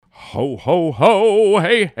Ho, ho, ho,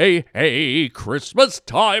 hey, hey, hey, Christmas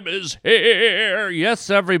time is here. Yes,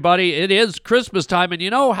 everybody, it is Christmas time. And you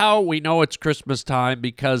know how we know it's Christmas time?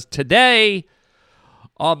 Because today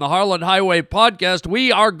on the Harland Highway podcast,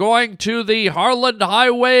 we are going to the Harland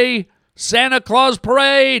Highway Santa Claus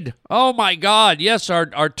Parade. Oh, my God. Yes,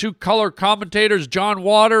 our two color commentators, John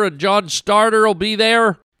Water and John Starter, will be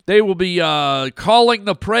there. They will be calling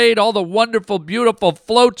the parade, all the wonderful, beautiful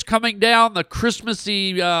floats coming down the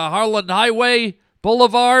Christmassy Harland Highway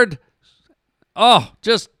Boulevard. Oh,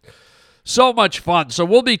 just so much fun. So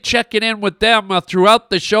we'll be checking in with them throughout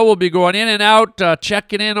the show. We'll be going in and out,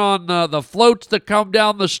 checking in on the floats that come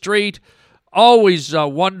down the street. Always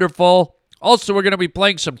wonderful. Also, we're going to be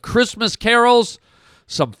playing some Christmas carols,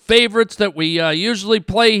 some favorites that we usually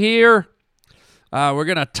play here. We're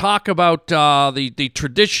going to talk about the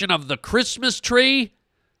tradition of the Christmas tree.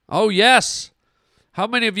 Oh, yes. How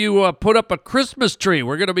many of you put up a Christmas tree?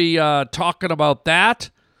 We're going to be talking about that.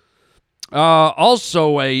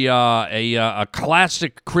 Also, a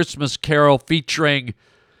classic Christmas carol featuring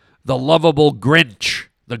the lovable Grinch,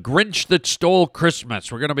 the Grinch that stole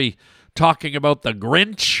Christmas. We're going to be talking about the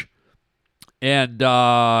Grinch and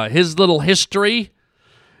his little history.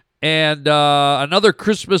 And another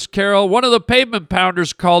Christmas carol. One of the Pavement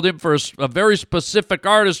Pounders called in for a very specific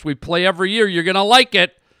artist we play every year. You're going to like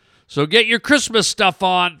it. So get your Christmas stuff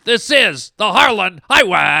on. This is the Harland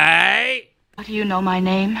Highway. How do you know my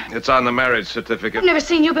name? It's on the marriage certificate. I've never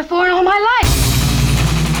seen you before in all my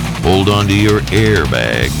life. Hold on to your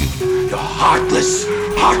airbag. You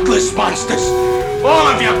heartless monsters. All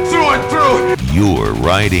of you, through and through. You're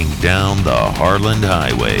riding down the Harland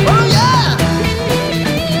Highway. Oh, yeah!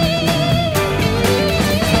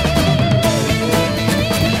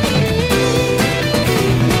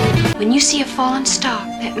 When you see a fallen star,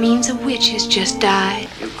 that means a witch has just died.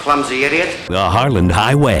 You clumsy idiot. The Harland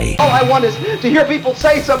Highway. All I want is to hear people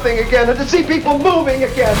say something again and to see people moving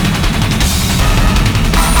again.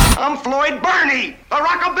 I'm Floyd Burney, a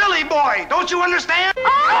rockabilly boy. Don't you understand?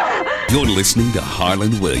 You're listening to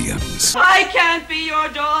Harland Williams. I can't be your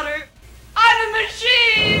daughter. I'm a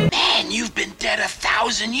machine. Man, you've been dead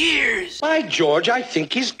 1,000 years. By George, I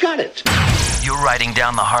think he's got it. You're riding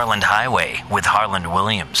down the Harland Highway with Harland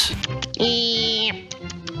Williams.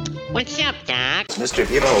 What's up, Doc? Mister,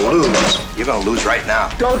 if you're gonna lose, you're gonna lose right now.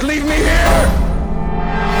 Don't leave me here!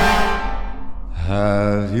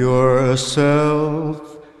 Have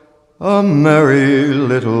yourself a merry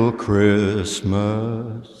little Christmas.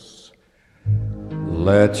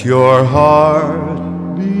 Let your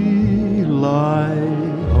heart be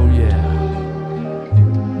light. Oh, yeah.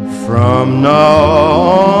 From now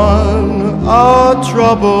on, our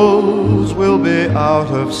troubles will be out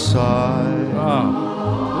of sight.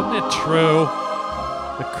 Oh, isn't it true?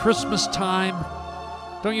 The Christmas time,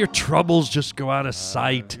 don't your troubles just go out of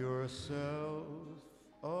sight?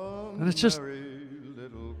 And it's just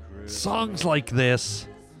songs like this.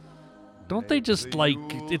 Don't they just like,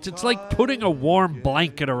 it's like putting a warm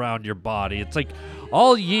blanket around your body. It's like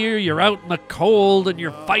all year you're out in the cold and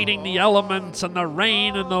you're fighting the elements and the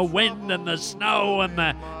rain and the wind and the snow and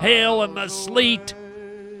the hail and the sleet.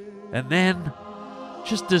 And then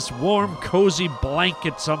just this warm, cozy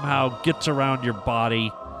blanket somehow gets around your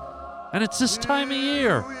body. And it's this time of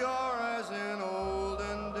year.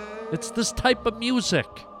 It's this type of music.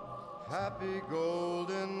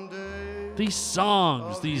 These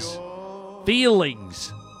songs, these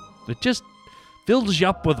feelings, it just fills you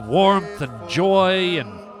up with warmth and joy, and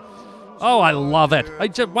oh, I love it.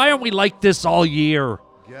 Why aren't we like this all year?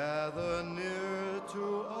 You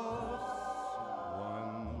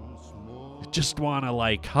just want to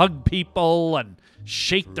like hug people and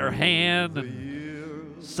shake their hand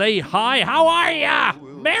and say hi. How are ya?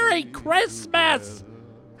 Merry Christmas.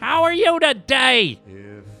 How are you today?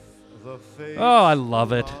 Oh, I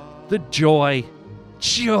love it. The joy.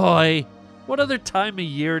 Joy. What other time of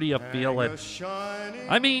year do you feel it?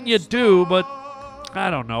 I mean, you do, but I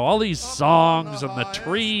don't know. All these songs and the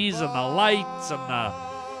trees and the lights and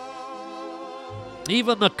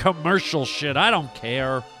even the commercial shit. I don't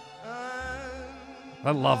care.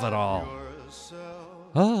 I love it all.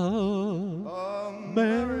 Oh,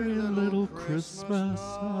 merry little Christmas.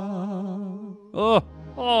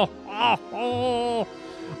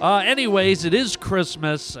 Anyways, it is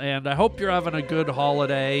Christmas, and I hope you're having a good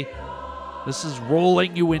holiday. This is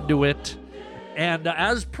rolling you into it. And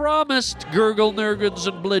as promised, gurgle, nurgles,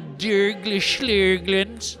 and bladirgly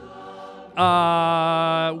schlirglins,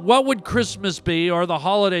 what would Christmas be or the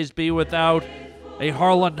holidays be without a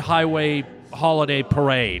Harland Highway holiday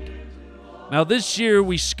parade? Now, this year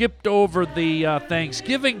we skipped over the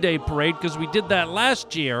Thanksgiving Day parade because we did that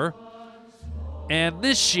last year. And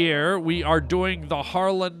this year we are doing the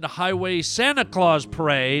Harland Highway Santa Claus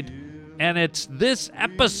Parade. And it's this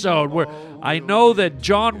episode where I know that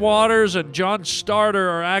John Waters and John Starter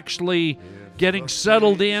are actually getting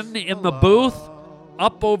settled in the booth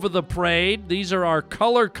up over the parade. These are our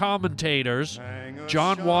color commentators,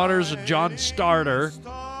 John Waters and John Starter.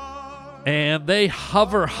 And they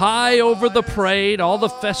hover high over the parade, all the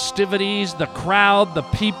festivities, the crowd, the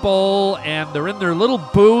people, and they're in their little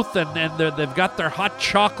booth, and they've got their hot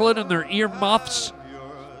chocolate and their ear muffs.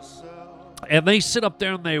 And they sit up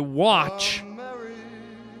there and they watch.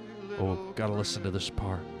 Oh, gotta listen to this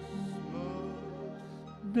part.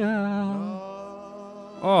 No.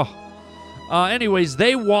 Oh. Anyways,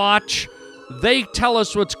 they watch. They tell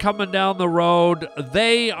us what's coming down the road.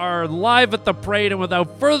 They are live at the parade, and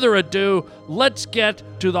without further ado, let's get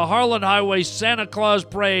to the Harland Highway Santa Claus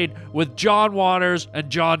Parade with John Waters and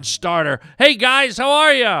John Starter. Hey guys, how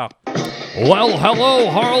are you? Well, hello,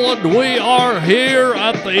 Harland. We are here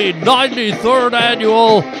at the 93rd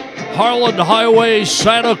annual Harland Highway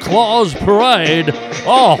Santa Claus Parade.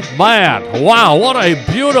 Oh, man. Wow, what a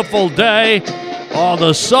beautiful day. Oh,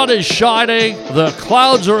 the sun is shining. The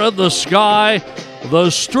clouds are in the sky. The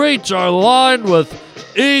streets are lined with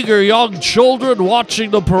eager young children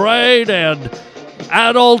watching the parade, and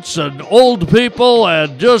adults and old people,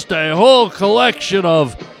 and just a whole collection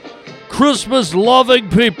of Christmas-loving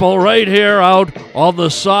people right here out on the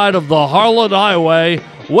side of the Harland Highway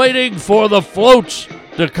waiting for the floats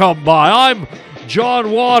to come by. I'm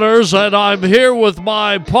John Waters, and I'm here with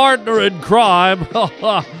my partner in crime,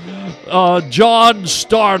 John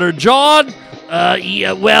Starter. John?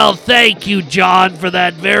 Yeah, well, thank you, John, for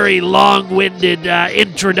that very long-winded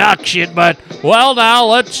introduction, but... Well, now,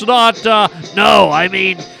 let's not... No, I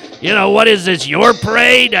mean, what is this, your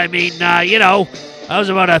parade? I mean, that was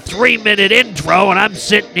about a 3-minute intro, and I'm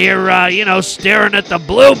sitting here, staring at the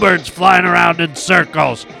bluebirds flying around in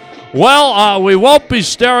circles. Well, we won't be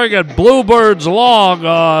staring at bluebirds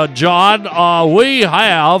long, John. We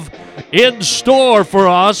have in store for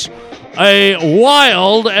us a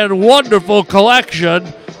wild and wonderful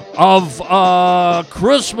collection of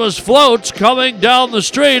Christmas floats coming down the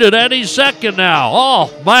street at any second now.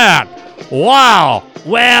 Oh, man. Wow.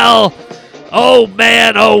 Well, oh,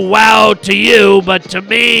 man, oh, wow to you, but to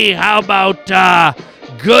me, how about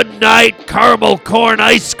good night caramel corn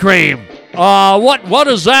ice cream? What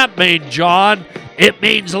does that mean, John? It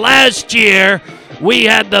means last year we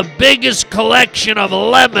had the biggest collection of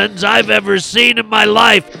lemons I've ever seen in my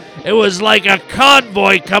life. It was like a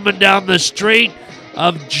convoy coming down the street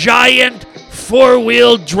of giant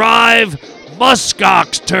four-wheel drive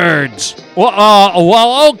muskox turds.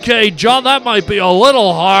 Well, okay, John, that might be a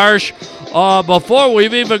little harsh. Before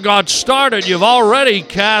we've even got started, you've already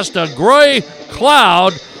cast a gray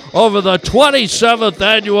cloud over the 27th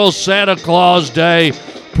annual Santa Claus Day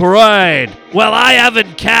Parade. Well, I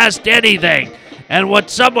haven't cast anything. And what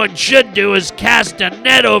someone should do is cast a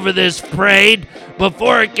net over this parade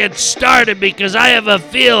before it gets started, because I have a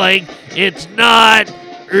feeling it's not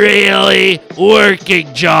really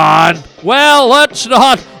working, John. Well, let's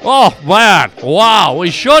not... Oh, man. Wow.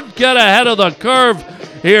 We shouldn't get ahead of the curve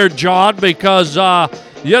here, John, because,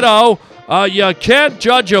 you can't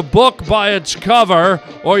judge a book by its cover,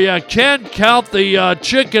 or you can't count the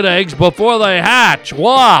chicken eggs before they hatch.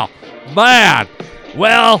 Wow. Man.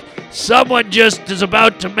 Well, someone just is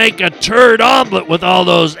about to make a turd omelet with all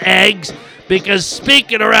those eggs, because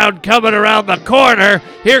speaking around coming around the corner,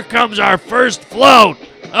 here comes our first float.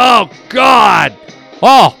 Oh, God.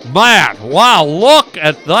 Oh, man. Wow, look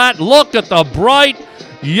at that. Look at the bright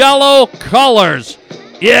yellow colors.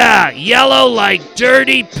 Yeah, yellow like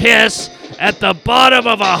dirty piss at the bottom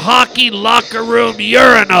of a hockey locker room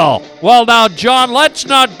urinal. Well, now, John, let's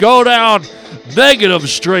not go down negative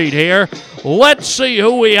street here. Let's see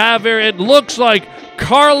who we have here. It looks like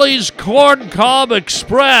Carly's Corn Cob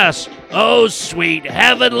Express. Oh, sweet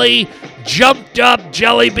heavenly jumped up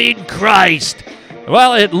jelly bean Christ.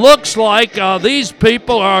 Well, it looks like these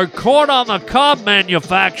people are corn on the cob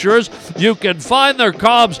manufacturers. You can find their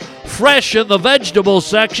cobs fresh in the vegetable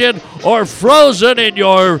section or frozen in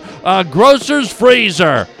your grocer's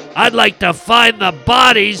freezer. I'd like to find the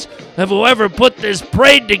bodies of whoever put this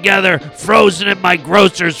parade together frozen in my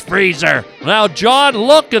grocer's freezer. Now, John,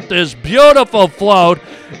 look at this beautiful float.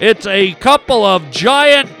 It's a couple of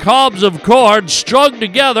giant cobs of corn strung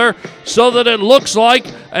together so that it looks like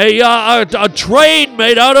a train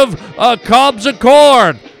made out of cobs of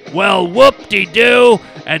corn. Well, whoop-de-doo,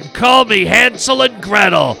 and call me Hansel and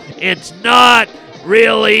Gretel. It's not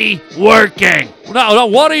really working. No,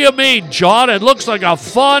 what do you mean, John? It looks like a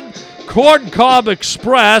fun corncob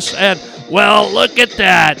express, and well, look at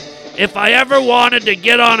that. If I ever wanted to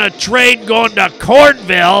get on a train going to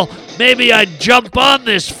Cornville, maybe I'd jump on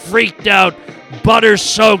this freaked out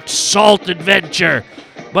butter-soaked salt adventure.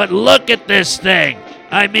 But look at this thing.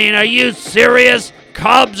 I mean, are you serious?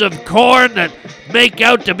 Cobs of corn that make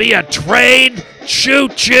out to be a train?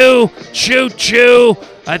 Choo-choo, choo-choo.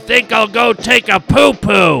 I think I'll go take a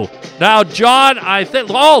poo-poo. Now, John,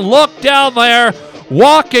 look down there,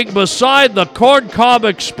 walking beside the Corncob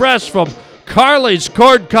Express from Carly's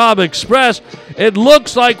Corncob Express. It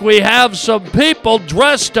looks like we have some people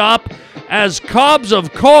dressed up as cobs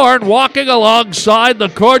of corn walking alongside the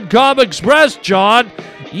Corncob Express, John.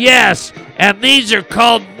 Yes, and these are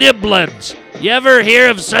called nibblins. You ever hear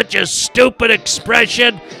of such a stupid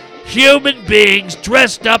expression? Human beings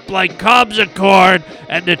dressed up like cobs of corn,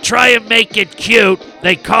 and to try and make it cute,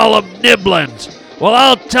 they call them nibblins. Well,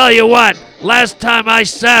 I'll tell you what, last time I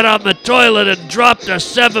sat on the toilet and dropped a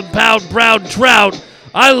 7-pound brown trout,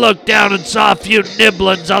 I looked down and saw a few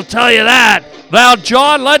nibblins, I'll tell you that. Now,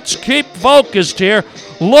 John, let's keep focused here.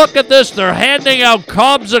 Look at this. They're handing out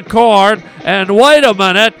cobs of corn. And wait a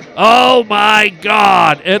minute. Oh, my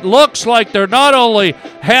God. It looks like they're not only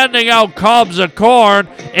handing out cobs of corn,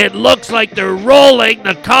 it looks like they're rolling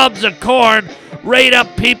the cobs of corn right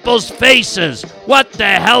up people's faces. What the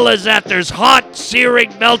hell is that? There's hot,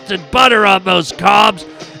 searing, melted butter on those cobs.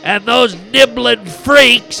 And those nibbling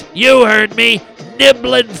freaks, you heard me,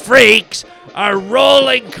 nibbling freaks, are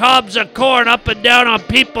rolling cobs of corn up and down on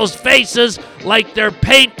people's faces like they're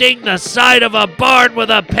painting the side of a barn with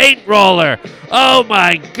a paint roller. Oh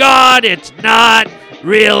my God, it's not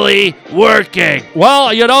really working.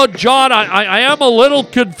 Well, you know, John, I am a little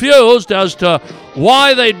confused as to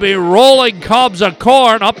why they'd be rolling cobs of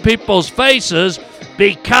corn up people's faces.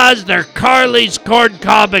 Because they're Carly's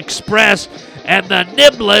Corncob Express, and the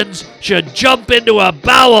nibblins should jump into a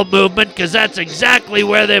bowel movement because that's exactly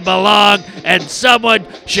where they belong, and someone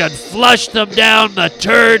should flush them down the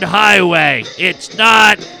turd highway. It's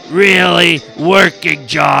not really working,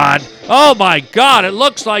 John. Oh my God, it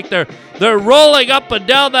looks like they're rolling up and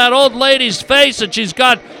down that old lady's face, and she's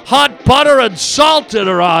got hot butter and salt in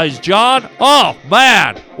her eyes, John. Oh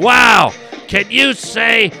man, wow. Can you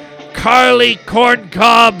say Carly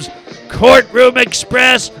Corncob's Courtroom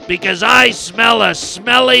Express? Because I smell a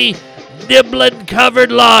smelly,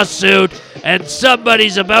 nibbling-covered lawsuit, and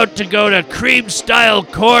somebody's about to go to cream-style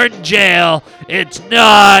corn jail. It's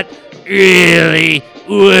not really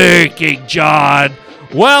working, John.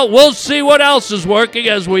 Well, we'll see what else is working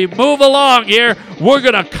as we move along here. We're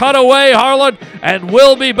going to cut away, Harlan, and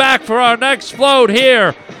we'll be back for our next float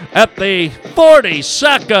here at the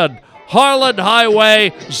 42nd Harland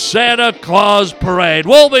Highway Santa Claus Parade.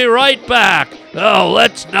 We'll be right back. Oh,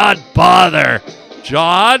 let's not bother.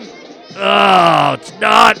 John? Oh, it's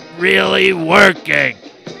not really working.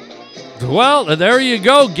 Well, there you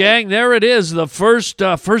go, gang. There it is, the first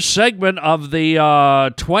segment of the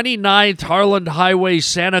 29th Harland Highway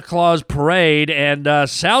Santa Claus Parade, and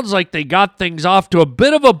sounds like they got things off to a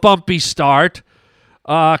bit of a bumpy start.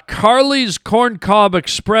 Carly's Corncob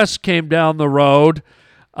Express came down the road.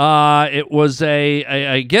 It was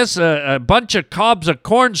I guess a bunch of cobs of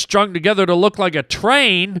corn strung together to look like a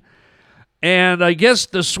train, and I guess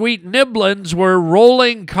the sweet nibblins were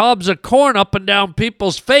rolling cobs of corn up and down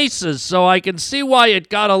people's faces. So I can see why it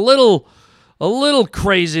got a little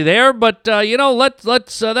crazy there. But you know, let's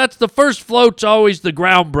that's the first float's always the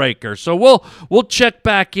groundbreaker. So we'll check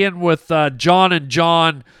back in with John and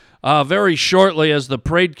John very shortly as the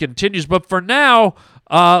parade continues. But for now,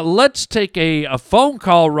 let's take a phone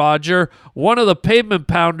call, Roger. One of the pavement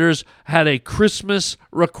pounders had a Christmas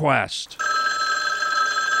request.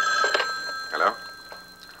 Hello?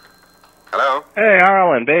 Hello? Hey,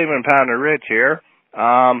 Harlan, pavement pounder Rich here.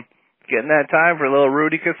 Getting that time for a little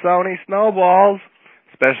Rudy Cassoni snowballs,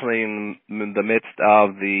 especially in the midst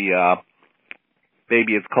of the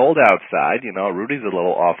baby it's cold outside. You know, Rudy's a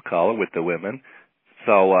little off color with the women.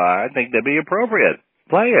 So I think they'd be appropriate.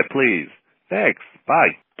 Play it, please. Thanks.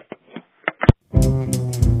 Bye.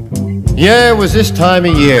 Yeah, it was this time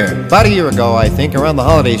of year. About a year ago, I think, around the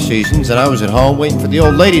holiday seasons, and I was at home waiting for the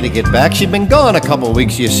old lady to get back. She'd been gone a couple of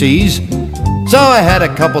weeks, you sees. So I had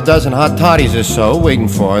a couple dozen hot toddies or so waiting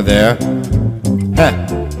for her there.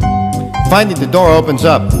 Finally, the door opens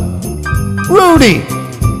up. Rudy!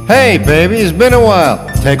 Hey, baby, it's been a while.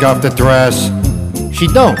 Take off the dress. She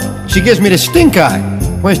don't. She gives me the stink eye.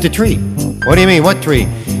 Where's the tree? What do you mean, what tree?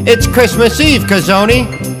 It's Christmas Eve, Cazzoni.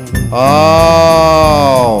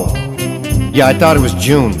 Oh. Yeah, I thought it was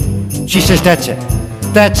June. She says that's it.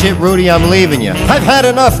 That's it, Rudy, I'm leaving you. I've had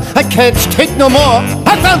enough. I can't take no more.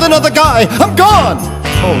 I found another guy. I'm gone.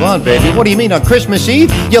 Hold on, baby. What do you mean, on Christmas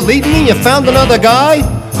Eve? You leaving me? You found another guy?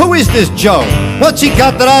 Who is this Joe? What's he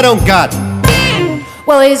got that I don't got?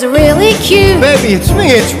 Well, he's really cute. Baby, it's me,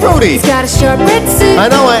 it's Rudy. He's got a short red suit. I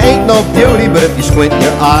know I ain't no beauty, but if you squint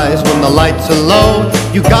your eyes when the lights are low,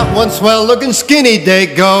 you got one swell-looking skinny day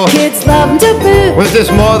go. Kids love him to boot. Was this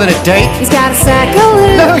more than a date? He's got a sack of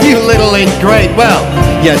loot. No, you little ingrate. Well,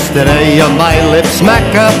 yesterday you're my lip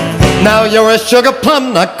smacker. Now you're a sugar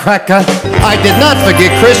plum nutcracker. I did not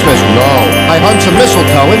forget Christmas, no. I hung some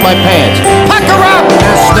mistletoe in my pants. Pack her up!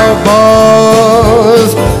 There's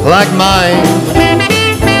snowballs like mine.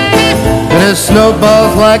 There's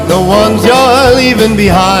snowballs like the ones you're leaving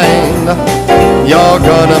behind. You're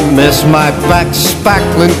gonna miss my back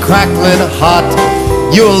spackling, crackling hot.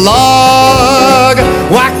 You log,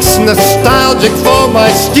 wax nostalgic for my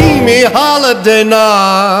steamy holiday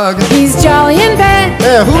nog. He's jolly and bad.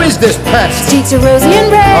 Who is this pest? His cheeks are rosy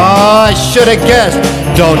and red. Oh, I should have guessed.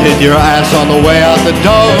 Don't hit your ass on the way out the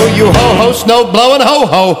door. You ho-ho, snow blowing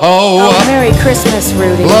ho-ho-ho. Oh, Merry Christmas,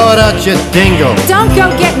 Rudy. Blow it out your dingle. Don't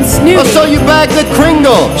go getting snooty. Oh, so you bagged the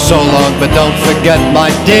Kringle. So long, but don't forget,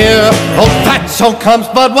 my dear, old fatso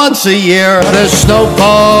comes but once a year. There's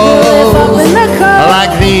snowballs in the cold.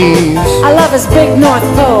 like these. I love his big North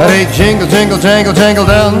Pole. They jingle, jingle, jangle, jangle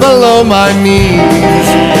down below my knees.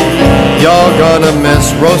 You're gonna miss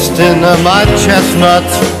roasting my chestnut.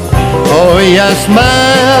 Oh yes,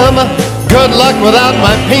 ma'am. Good luck without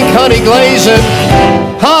my pink honey glazing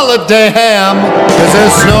holiday ham. 'Cause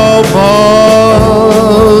there's snowballs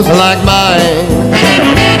like mine.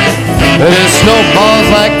 There's snowballs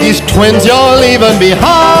like these twins you're leaving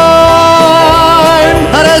behind.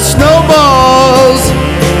 And there's snowballs.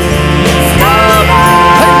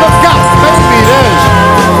 Hey, look out, baby,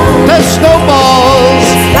 there's snowballs.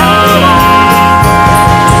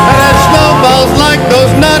 And there's snowballs like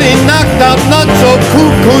those nutty, knocked out, not so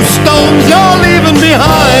cuckoo stones you're leaving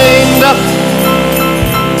behind.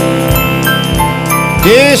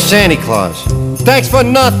 Dear Santa Claus, thanks for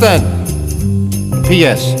nothing.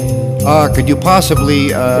 P.S. Could you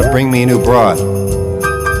possibly bring me a new broad?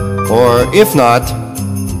 Or if not,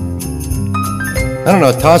 I don't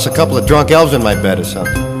know, toss a couple of drunk elves in my bed or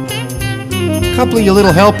something. A couple of your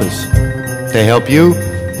little helpers. They help you,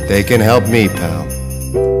 they can help me, pal.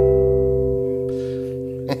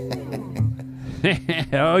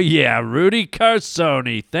 Oh, yeah, Rudy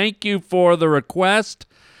Carsoni. Thank you for the request.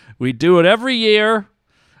 We do it every year.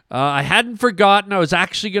 I hadn't forgotten. I was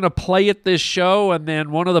actually going to play it this show, and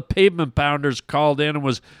then one of the pavement pounders called in and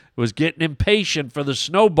was getting impatient for the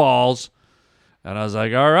snowballs. And I was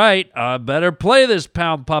like, all right, I better play this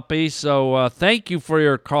pound puppy. So thank you for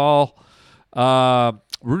your call.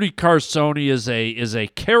 Rudy Carsoni is a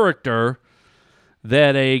character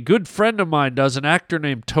that a good friend of mine does, an actor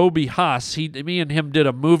named Toby Haas. Me and him did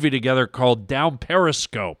a movie together called Down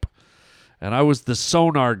Periscope. And I was the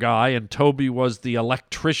sonar guy, and Toby was the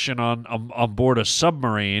electrician on board a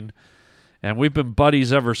submarine. And we've been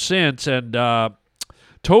buddies ever since. And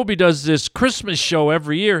Toby does this Christmas show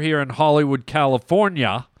every year here in Hollywood,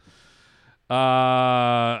 California,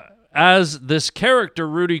 as this character,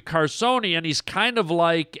 Rudy Carsoni, and he's kind of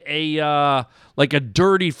like a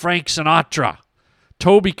dirty Frank Sinatra.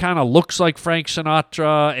 Toby kind of looks like Frank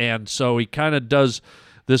Sinatra, and so he kind of does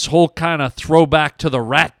this whole kind of throwback to the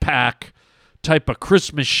Rat Pack type of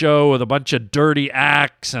Christmas show with a bunch of dirty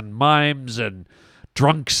acts and mimes and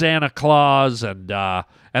drunk Santa Claus. And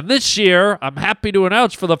this year, I'm happy to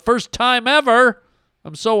announce for the first time ever,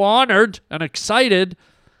 I'm so honored and excited,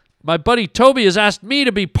 my buddy Toby has asked me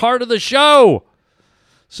to be part of the show.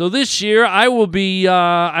 So this year, I will be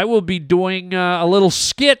doing a little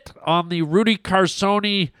skit on the Rudy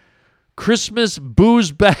Carsoni Christmas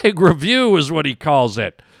Booze Bag Review, is what he calls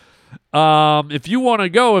it. If you want to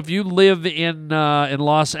go, if you live in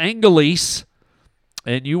Los Angeles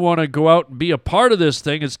and you want to go out and be a part of this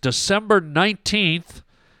thing, it's December 19th,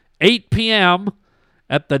 8 p.m.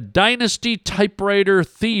 at the Dynasty Typewriter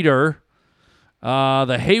Theater.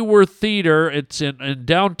 The Hayworth Theater. It's in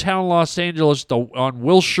downtown Los Angeles on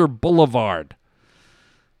Wilshire Boulevard.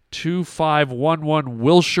 2511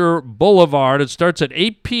 Wilshire Boulevard. It starts at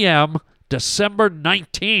 8 p.m. December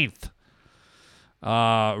 19th.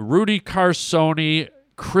 Rudy Carsoni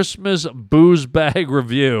Christmas Booze Bag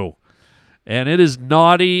Review. And it is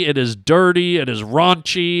naughty, it is dirty, it is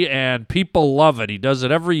raunchy, and people love it. He does it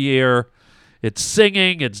every year. It's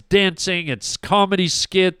singing, it's dancing, it's comedy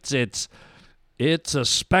skits, it's a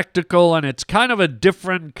spectacle, and it's kind of a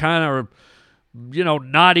different kind of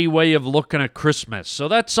naughty way of looking at Christmas. So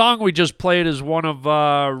that song we just played is one of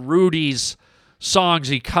Rudy's songs.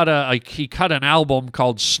 He cut an album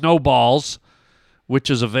called Snowballs, which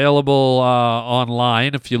is available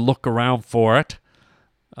online if you look around for it.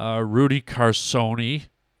 Rudy Cassoni,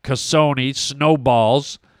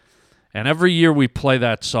 Snowballs. And every year we play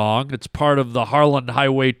that song. It's part of the Harland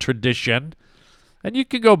Highway tradition. And you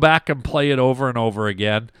can go back and play it over and over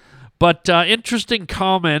again. But interesting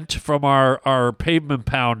comment from our pavement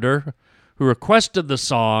pounder who requested the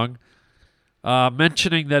song,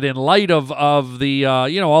 mentioning that in light of the,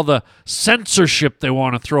 all the censorship they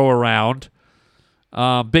want to throw around,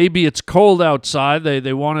 Baby It's Cold Outside,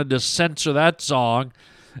 they wanted to censor that song.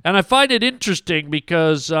 And I find it interesting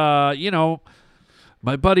because,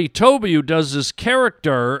 my buddy Toby, who does this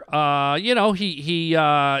character,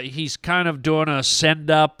 he's kind of doing a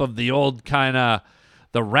send-up of the old kind of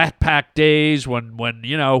the Rat Pack days when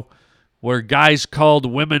where guys called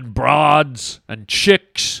women broads and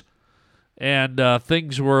chicks, and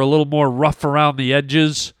things were a little more rough around the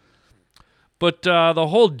edges. But the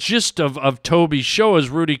whole gist of Toby's show as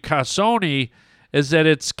Rudy Cassoni is that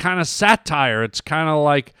it's kind of satire. It's kind of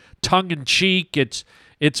like tongue-in-cheek.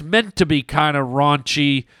 It's meant to be kind of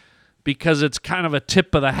raunchy because it's kind of a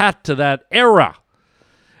tip of the hat to that era.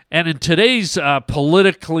 And in today's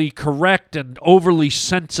politically correct and overly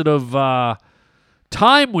sensitive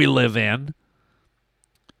time we live in,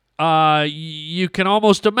 you can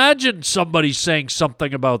almost imagine somebody saying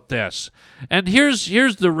something about this. And here's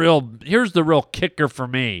the real kicker for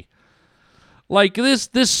me. Like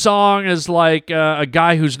this song is like a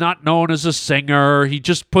guy who's not known as a singer. He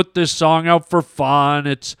just put this song out for fun.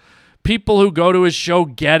 It's people who go to his show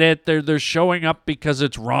get it. They're showing up because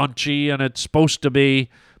it's raunchy and it's supposed to be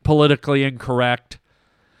politically incorrect.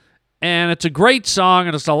 And it's a great song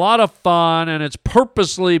and it's a lot of fun and it's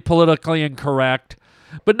purposely politically incorrect.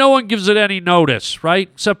 But no one gives it any notice, right?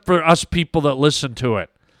 Except for us people that listen to it.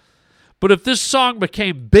 But if this song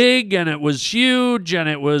became big and it was huge and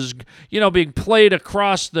it was, being played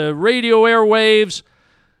across the radio airwaves,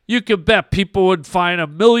 you could bet people would find a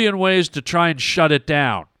million ways to try and shut it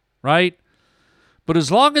down, right? But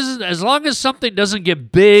as long as something doesn't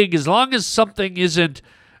get big, as long as something isn't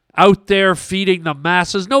out there feeding the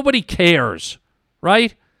masses, nobody cares,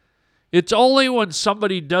 right? It's only when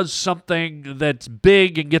somebody does something that's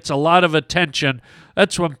big and gets a lot of attention,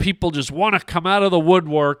 that's when people just want to come out of the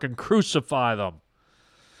woodwork and crucify them.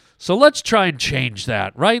 So let's try and change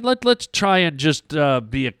that, right? Let's try and just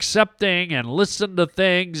be accepting and listen to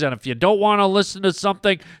things. And if you don't want to listen to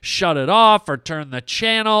something, shut it off or turn the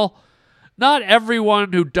channel. Not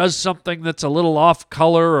everyone who does something that's a little off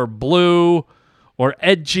color or blue or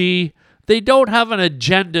edgy, they don't have an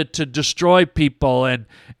agenda to destroy people and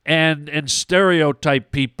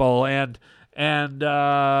stereotype people and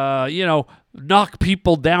knock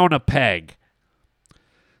people down a peg.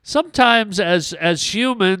 Sometimes as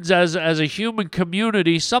humans, as a human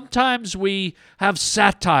community, sometimes we have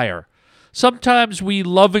satire. Sometimes we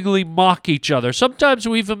lovingly mock each other. Sometimes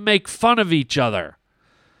we even make fun of each other.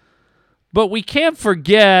 But we can't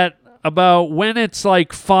forget about when it's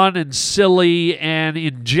like fun and silly and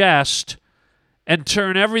in jest, and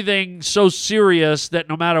turn everything so serious that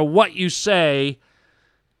no matter what you say,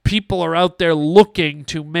 people are out there looking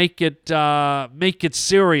to make it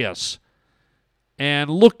serious and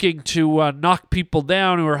looking to knock people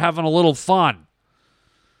down who are having a little fun.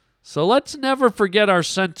 So let's never forget our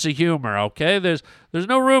sense of humor, okay? There's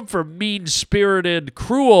no room for mean-spirited,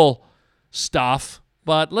 cruel stuff,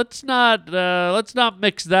 but let's not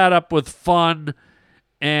mix that up with fun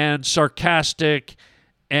and sarcastic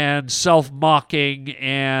and self-mocking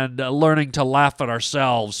and learning to laugh at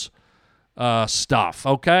ourselves stuff,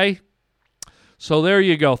 okay? So there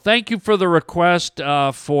you go. Thank you for the request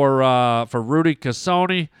for Rudy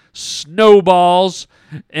Cassoni, Snowballs.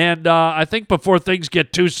 And I think before things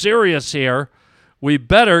get too serious here, we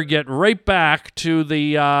better get right back to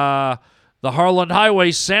the Harland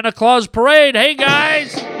Highway Santa Claus Parade. Hey,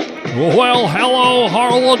 guys! Well, hello,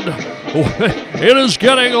 Harland. It is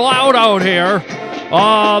getting loud out here.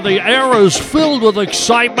 The air is filled with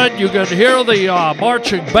excitement. You can hear the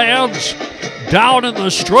marching bands down in the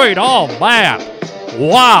street. Oh, man.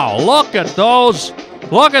 Wow, look at those.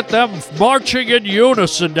 Look at them marching in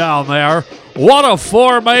unison down there. What a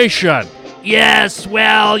formation. Yes,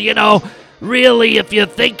 well, really, if you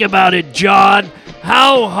think about it, John,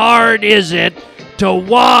 how hard is it to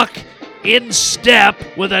walk in step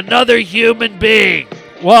with another human being?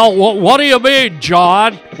 Well, what do you mean,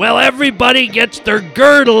 John? Well, everybody gets their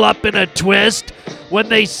girdle up in a twist when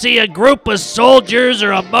they see a group of soldiers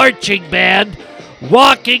or a marching band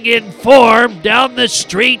walking in form down the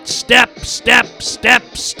street, step, step,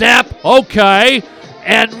 step, step. Okay.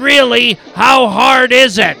 And really, how hard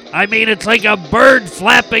is it? I mean, it's like a bird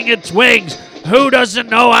flapping its wings. Who doesn't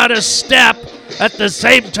know how to step at the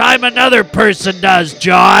same time another person does,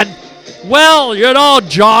 John? Well,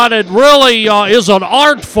 John, it really is an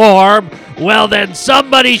art form. Well, then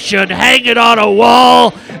somebody should hang it on a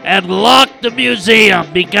wall and lock the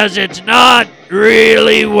museum because it's not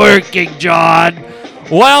really working, John.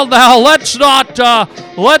 Well, now let's not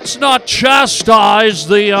chastise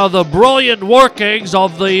the brilliant workings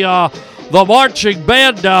of the marching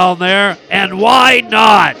band down there. And why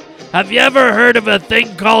not? Have you ever heard of a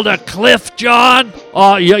thing called a cliff, John?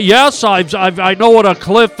 Yes, I know what a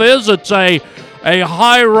cliff is. It's a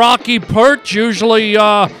high rocky perch, usually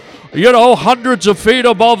hundreds of feet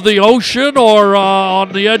above the ocean or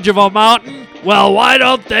on the edge of a mountain. Well, why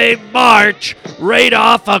don't they march right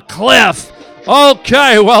off a cliff?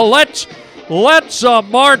 Okay, well let's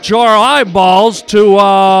march our eyeballs to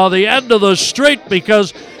the end of the street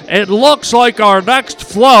because it looks like our next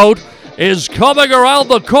float is coming around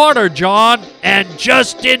the corner, John. And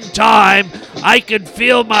just in time, I could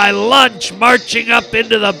feel my lunch marching up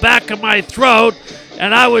into the back of my throat,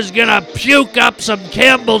 and I was gonna puke up some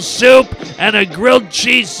Campbell's soup and a grilled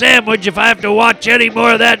cheese sandwich if I have to watch any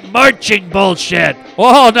more of that marching bullshit.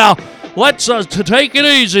 Oh, now, let's take it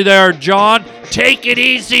easy there, John. Take it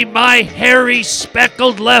easy, my hairy,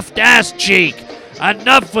 speckled left ass cheek.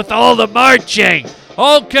 Enough with all the marching.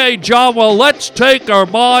 Okay, John, well, let's take our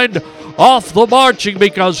mind off the marching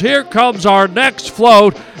because here comes our next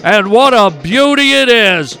float, and what a beauty it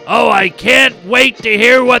is. Oh, I can't wait to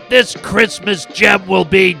hear what this Christmas gem will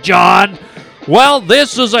be, John. Well,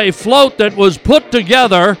 this is a float that was put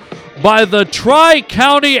together by the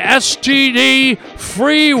Tri-County STD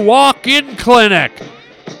Free Walk-In Clinic.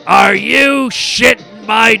 Are you shitting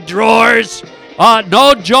my drawers?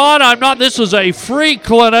 No, John, I'm not. This is a free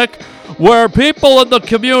clinic where people in the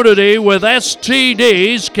community with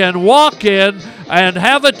STDs can walk in and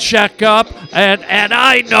have a checkup, and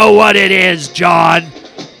I know what it is, John.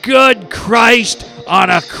 Good Christ on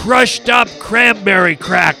a crushed-up cranberry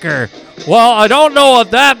cracker. Well, I don't know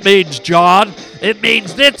what that means, John. It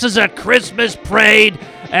means this is a Christmas parade,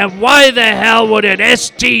 and why the hell would an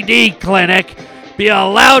STD clinic be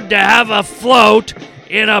allowed to have a float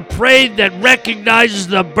in a parade that recognizes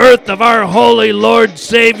the birth of our holy Lord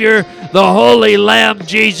Savior, the Holy Lamb,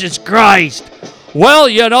 Jesus Christ? Well,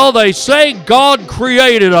 they say God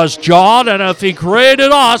created us, John, and if he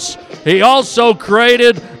created us, he also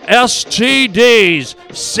created STDs,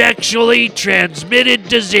 sexually transmitted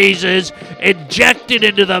diseases, injected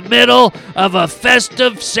into the middle of a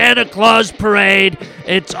festive Santa Claus parade.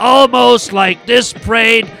 It's almost like this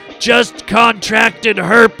parade just contracted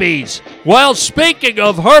herpes. Well, speaking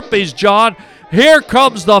of herpes, John, here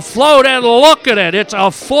comes the float, and look at it. It's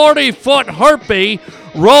a 40-foot herpy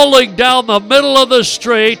rolling down the middle of the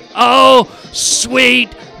street. Oh,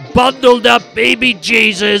 sweet, bundled up baby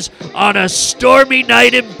Jesus on a stormy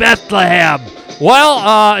night in Bethlehem.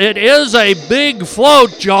 Well, it is a big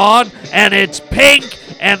float, John, and it's pink,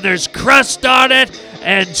 and there's crust on it,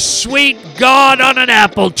 and sweet God on an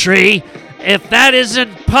apple tree. If that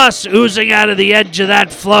isn't pus oozing out of the edge of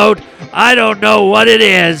that float, I don't know what it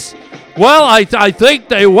is. Well, I think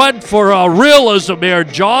they went for realism here,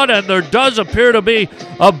 John, and there does appear to be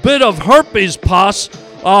a bit of herpes pus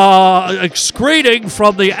excreting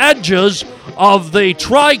from the edges of the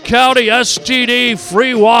Tri-County STD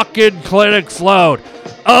Free Walk-In Clinic float.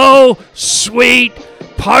 Oh, sweet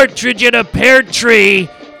partridge in a pear tree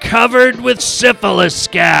covered with syphilis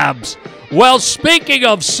scabs. Well, speaking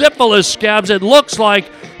of syphilis scabs, it looks like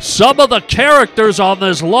some of the characters on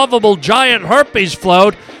this lovable giant herpes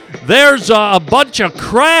float, there's a bunch of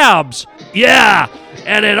crabs. Yeah,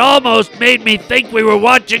 and it almost made me think we were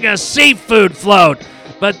watching a seafood float.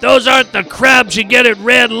 But those aren't the crabs you get at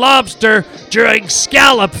Red Lobster during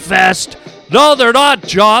Scallop Fest. No, they're not,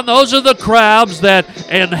 John. Those are the crabs that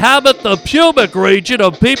inhabit the pubic region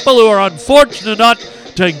of people who are unfortunate enough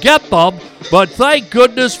to get them. But thank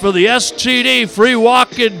goodness for the STD Free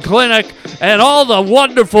Walk-In Clinic and all the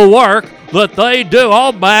wonderful work that they do.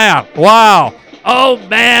 Oh, man. Wow. Oh,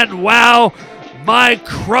 man. Wow. My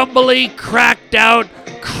crumbly, cracked out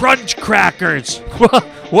crunch crackers.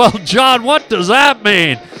 Well, John, what does that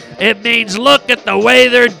mean? It means look at the way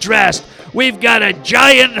they're dressed. We've got a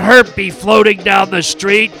giant herpy floating down the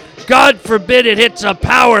street. God forbid it hits a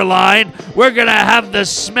power line. We're going to have the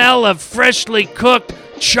smell of freshly cooked,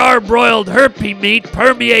 charbroiled herpy meat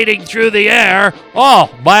permeating through the air.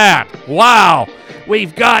 Oh, man. Wow.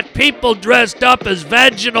 We've got people dressed up as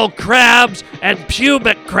vaginal crabs and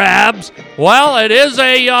pubic crabs. Well, it is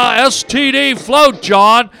a STD float,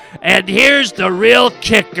 John. And here's the real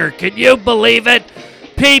kicker. Can you believe it?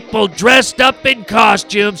 People dressed up in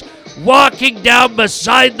costumes, walking down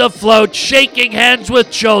beside the float, shaking hands with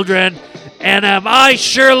children. And am I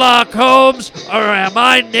Sherlock Holmes or am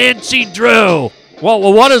I Nancy Drew?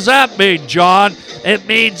 Well, what does that mean, John? It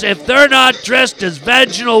means if they're not dressed as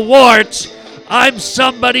vaginal warts, I'm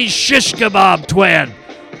somebody's shish kebab twin.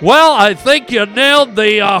 Well, I think you nailed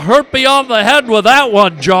the herpy on the head with that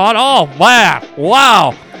one, John. Oh, man.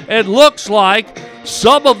 Wow. It looks like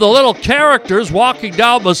some of the little characters walking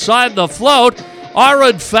down beside the float are,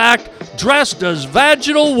 in fact, dressed as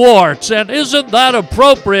vaginal warts. And isn't that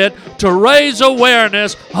appropriate to raise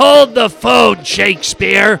awareness? Hold the phone,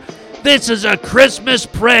 Shakespeare. This is a Christmas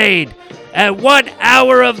parade. At what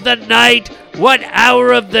hour of the night, what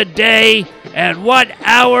hour of the day, and what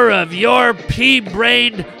hour of your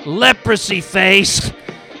pea-brained leprosy face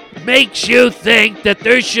makes you think that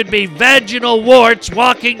there should be vaginal warts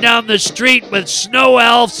walking down the street with snow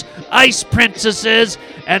elves, ice princesses,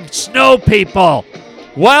 and snow people?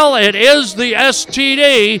 Well, it is the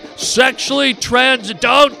STD, sexually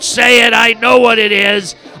Don't say it, I know what it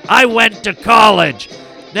is. I went to college.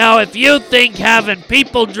 Now, if you think having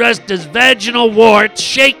people dressed as vaginal warts,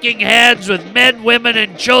 shaking hands with men, women,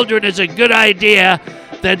 and children is a good idea,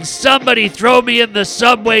 then somebody throw me in the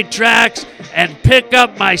subway tracks and pick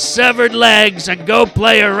up my severed legs and go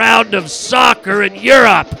play a round of soccer in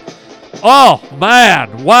Europe. Oh,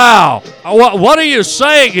 man, wow. What are you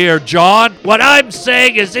saying here, John? What I'm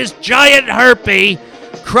saying is this giant herpy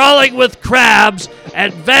crawling with crabs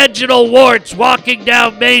and vaginal warts walking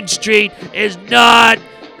down Main Street is not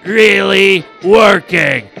really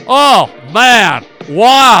working. Oh, man,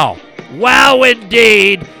 wow. Wow,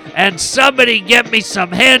 indeed. And somebody get me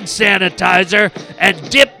some hand sanitizer and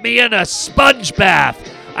dip me in a sponge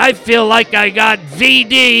bath. I feel like I got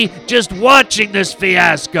VD just watching this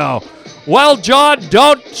fiasco. Well, John,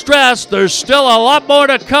 don't stress. There's still a lot more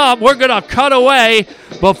to come. We're going to cut away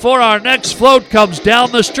before our next float comes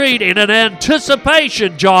down the street in an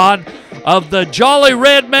anticipation, John, of the Jolly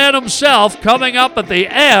Red Man himself coming up at the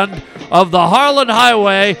end of the Harland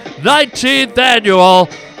Highway 19th Annual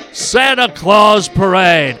Santa Claus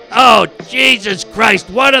Parade. Oh, Jesus Christ,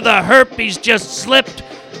 one of the herpes just slipped,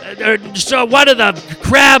 so one of the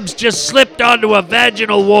crabs just slipped onto a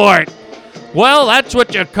vaginal wart. Well, that's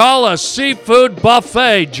what you call a seafood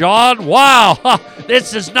buffet, John. Wow.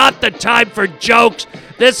 This is not the time for jokes.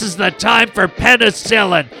 This is the time for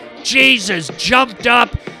penicillin. Jesus jumped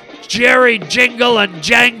up, Jerry Jingle and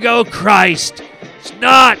Django Christ. It's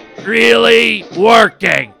not really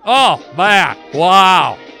working. Oh, man.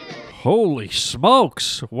 Wow. Holy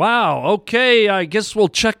smokes. Wow. Okay, I guess we'll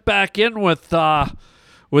check back in with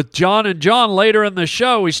John and John later in the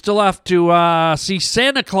show. We still have to see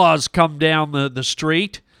Santa Claus come down the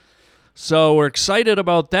street. So we're excited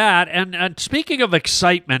about that. And speaking of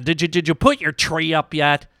excitement, did you put your tree up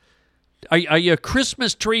yet? Are you a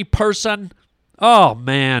Christmas tree person? Oh,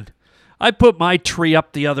 man. I put my tree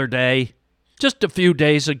up the other day, just a few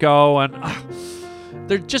days ago, and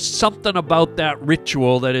there's just something about that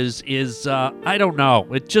ritual that is I don't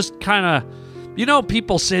know. It just kind of,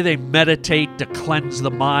 people say they meditate to cleanse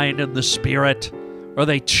the mind and the spirit, or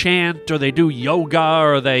they chant, or they do yoga,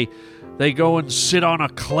 or they go and sit on a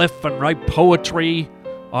cliff and write poetry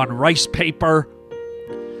on rice paper.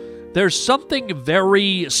 There's something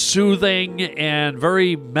very soothing and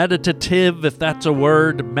very meditative, if that's a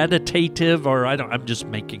word, meditative, or I'm just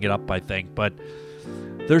making it up, I think, but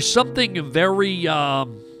there's something very, I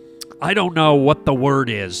don't know what the word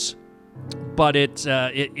is, but it's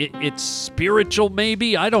spiritual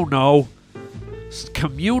maybe, I don't know, it's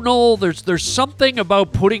communal. There's something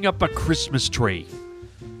about putting up a Christmas tree.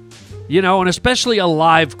 And especially a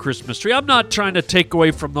live Christmas tree. I'm not trying to take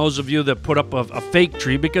away from those of you that put up a fake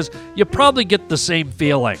tree, because you probably get the same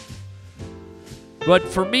feeling. But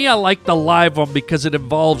for me, I like the live one because it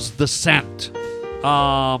involves the scent.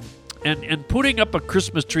 And putting up a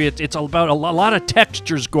Christmas tree, it's about a lot of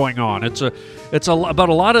textures going on. It's about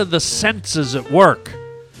a lot of the senses at work.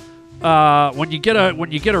 When you get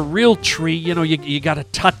a real tree, you got to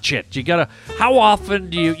touch it. How often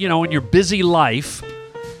do you in your busy life,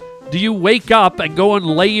 do you wake up and go and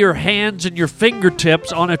lay your hands and your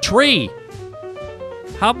fingertips on a tree?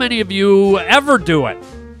 How many of you ever do it?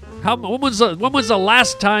 When was the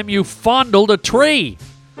last time you fondled a tree?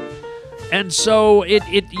 And so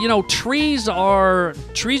trees are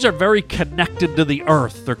very connected to the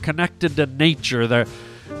earth. They're connected to nature.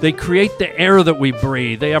 They create the air that we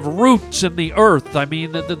breathe. They have roots in the earth. I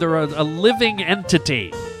mean, they're a living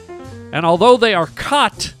entity. And although they are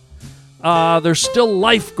cut, there's still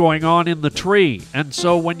life going on in the tree. And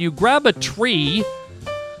so when you grab a tree,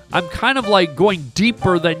 I'm kind of like going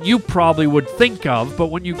deeper than you probably would think of, but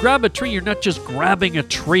when you grab a tree, you're not just grabbing a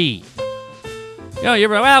tree.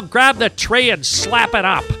 Well, grab the tree and slap it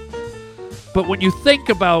up. But when you think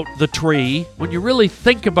about the tree, when you really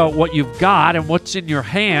think about what you've got and what's in your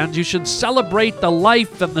hands, you should celebrate the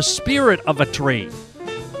life and the spirit of a tree.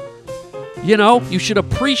 You should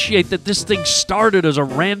appreciate that this thing started as a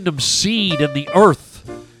random seed in the earth,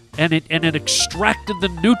 and it extracted the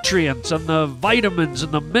nutrients and the vitamins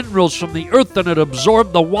and the minerals from the earth, and it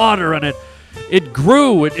absorbed the water, and it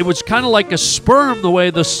grew. It was kind of like a sperm, the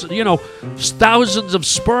way thousands of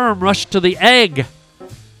sperm rush to the egg.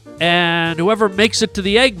 And whoever makes it to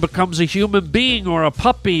the egg becomes a human being or a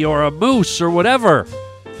puppy or a moose or whatever.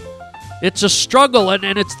 It's a struggle, and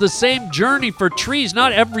it's the same journey for trees.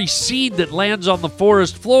 Not every seed that lands on the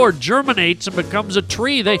forest floor germinates and becomes a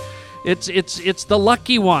tree. It's the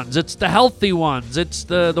lucky ones. It's the healthy ones. It's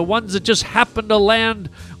the ones that just happen to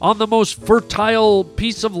land on the most fertile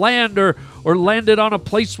piece of land or landed on a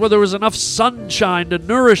place where there was enough sunshine to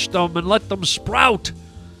nourish them and let them sprout.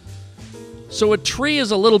 So a tree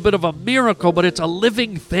is a little bit of a miracle, but it's a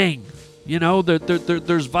living thing.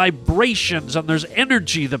 There's vibrations and there's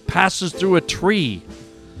energy that passes through a tree.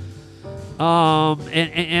 The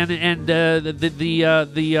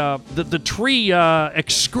tree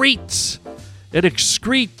excretes. It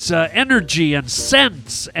excretes energy and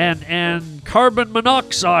scents and carbon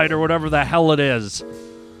monoxide or whatever the hell it is.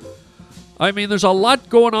 I mean, there's a lot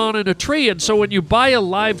going on in a tree, and so when you buy a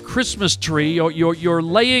live Christmas tree, you're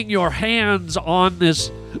laying your hands on this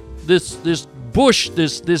bush,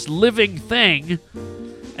 this living thing,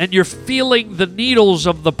 and you're feeling the needles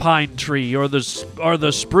of the pine tree or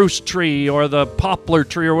the spruce tree or the poplar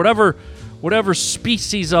tree or whatever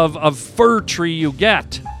species of fir tree you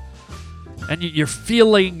get. And you're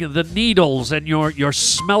feeling the needles, and you're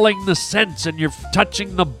smelling the scents, and you're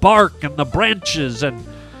touching the bark and the branches, and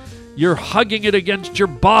you're hugging it against your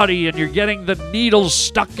body, and you're getting the needles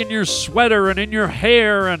stuck in your sweater and in your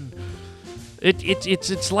hair, and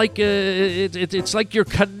it's like you're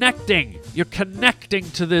connecting. You're connecting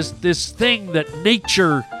to this thing that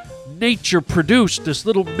nature produced, this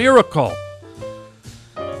little miracle.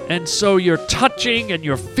 And so you're touching and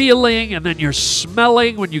you're feeling and then you're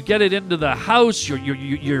smelling. When you get it into the house,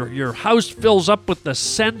 your house fills up with the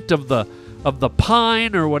scent of the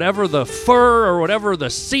pine or whatever, the fir or whatever, the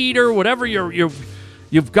cedar, whatever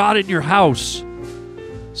you've got in your house.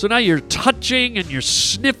 So now you're touching and you're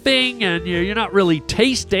sniffing and you're not really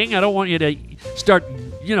tasting. I don't want you to start,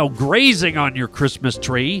 grazing on your Christmas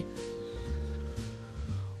tree.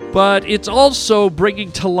 But it's also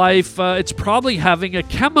bringing to life, it's probably having a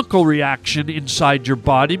chemical reaction inside your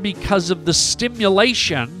body because of the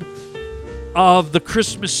stimulation of the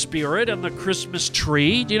Christmas spirit and the Christmas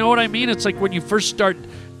tree. Do you know what I mean? It's like when you first start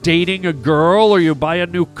dating a girl, or you buy a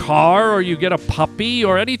new car, or you get a puppy,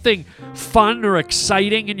 or anything fun or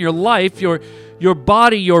exciting in your life, your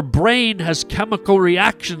body, your brain has chemical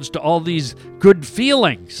reactions to all these good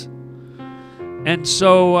feelings. And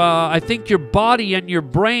so I think your body and your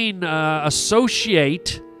brain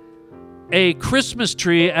associate a Christmas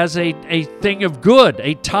tree as a thing of good,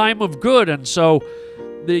 a time of good. And so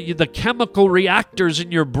the chemical reactors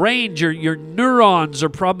in your brain, your neurons are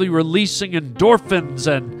probably releasing endorphins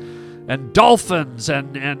and dolphins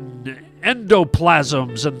and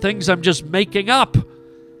endoplasms and things I'm just making up.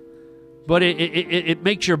 But it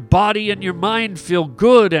makes your body and your mind feel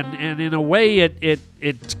good, and in a way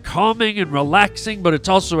it's calming and relaxing, but it's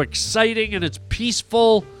also exciting and it's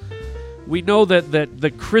peaceful. We know that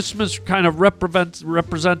the Christmas kind of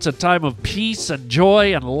represents a time of peace and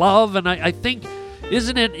joy and love, and I think,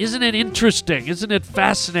 isn't it interesting? Isn't it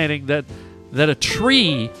fascinating that a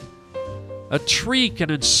tree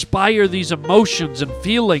can inspire these emotions and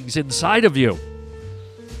feelings inside of you?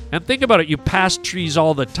 And think about it, you pass trees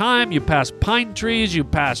all the time. You pass pine trees, you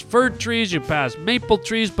pass fir trees, you pass maple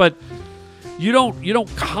trees, but you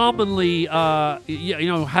don't commonly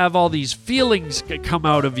have all these feelings come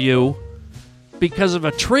out of you because of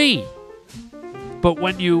a tree. But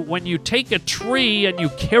when you take a tree and you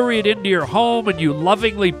carry it into your home and you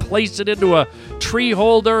lovingly place it into a tree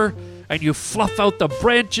holder and you fluff out the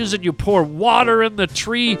branches and you pour water in the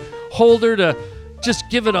tree holder to just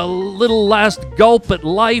give it a little last gulp at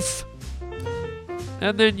life,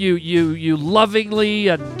 and then you lovingly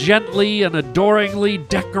and gently and adoringly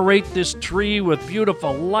decorate this tree with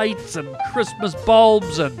beautiful lights and Christmas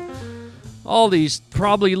bulbs and all these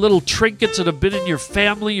probably little trinkets that have been in your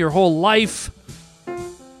family your whole life.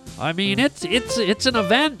 I mean, it's an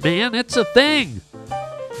event, man. It's a thing.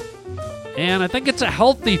 And I think it's a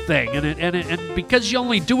healthy thing, and because you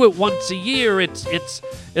only do it once a year, it's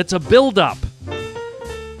a build-up.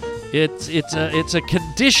 It's a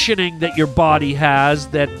conditioning that your body has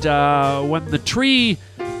that when the tree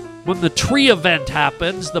event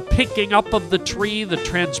happens, the picking up of the tree, the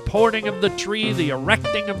transporting of the tree, the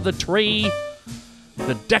erecting of the tree,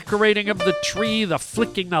 the decorating of the tree, the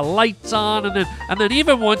flicking the lights on, and then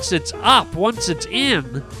even once it's up, once it's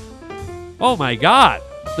in, oh my God.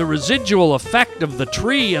 The residual effect of the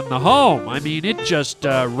tree in the home. I mean, it just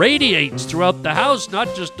radiates throughout the house,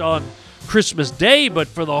 not just on Christmas Day, but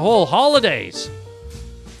for the whole holidays.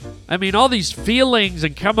 I mean, all these feelings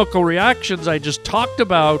and chemical reactions I just talked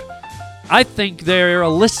about, I think they're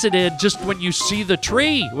elicited just when you see the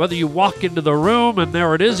tree. Whether you walk into the room and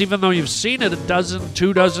there it is, even though you've seen it a dozen,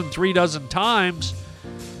 2 dozen, 3 dozen times,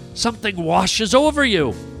 something washes over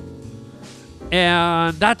you.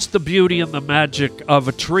 And that's the beauty and the magic of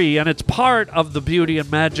a tree, and it's part of the beauty and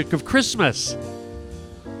magic of Christmas.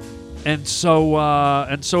 And so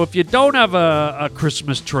if you don't have a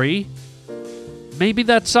Christmas tree, maybe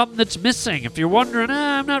that's something that's missing. If you're wondering,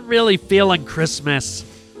 I'm not really feeling Christmas.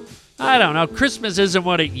 I don't know. Christmas isn't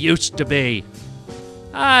what it used to be.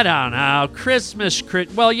 I don't know.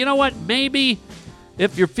 Well, you know what? Maybe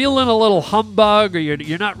if you're feeling a little humbug, or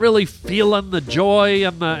you're not really feeling the joy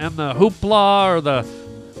and the hoopla, or the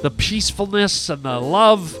peacefulness and the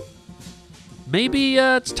love, maybe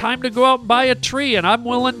it's time to go out and buy a tree. And I'm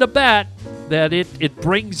willing to bet that it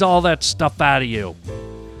brings all that stuff out of you.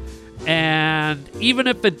 And even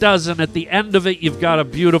if it doesn't, at the end of it, you've got a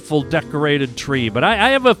beautiful decorated tree. But I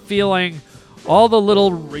have a feeling all the little,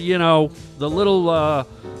 the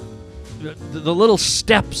little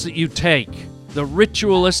steps that you take, the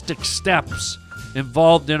ritualistic steps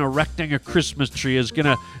involved in erecting a Christmas tree is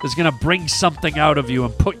gonna bring something out of you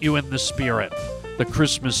and put you in the spirit, the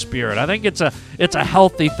Christmas spirit. I think it's a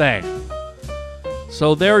healthy thing.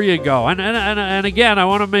 So there you go. And again, I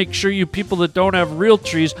want to make sure you people that don't have real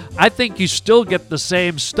trees, I think you still get the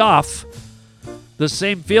same stuff, the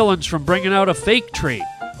same feelings from bringing out a fake tree.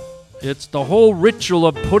 It's the whole ritual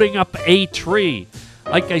of putting up a tree.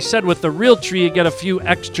 Like I said, with the real tree, you get a few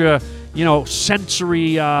extra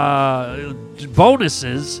sensory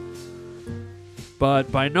bonuses, but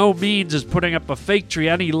by no means is putting up a fake tree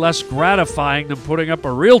any less gratifying than putting up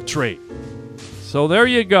a real tree. So there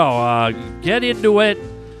you go. Get into it,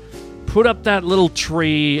 put up that little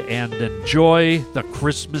tree, and enjoy the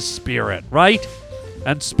Christmas spirit, right?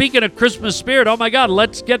 And speaking of Christmas spirit, oh my God,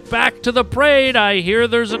 let's get back to the parade. I hear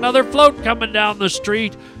there's another float coming down the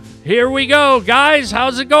street. Here we go, guys.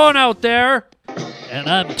 How's it going out there? And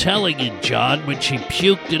I'm telling you, John, when she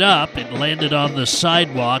puked it up, it landed on the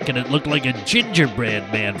sidewalk and it looked like a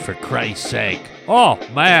gingerbread man, for Christ's sake. Oh,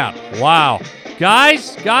 man. Wow.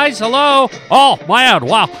 Guys, hello. Oh, man,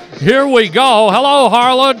 wow. Here we go. Hello,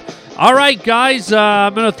 Harland. All right, guys,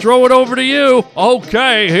 I'm going to throw it over to you.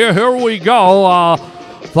 Okay, here we go.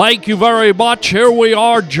 Thank you very much. Here we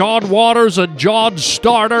are, John Waters and John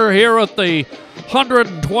Starter here at the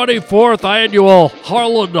 124th Annual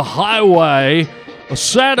Harland Highway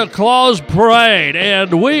Santa Claus Parade,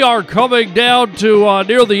 and we are coming down to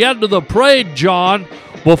near the end of the parade, John,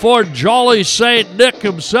 before Jolly St. Nick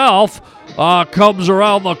himself comes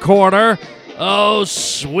around the corner. Oh,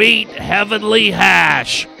 sweet heavenly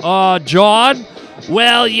hash. John?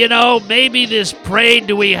 Well, maybe this parade,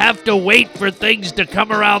 do we have to wait for things to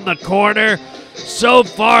come around the corner? So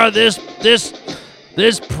far, this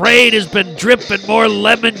parade has been dripping more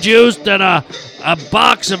lemon juice than a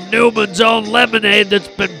box of Newman's Own lemonade that's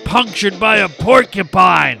been punctured by a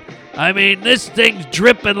porcupine. I mean, this thing's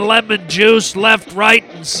dripping lemon juice left, right,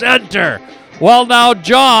 and center. Well, now,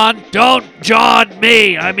 John, don't John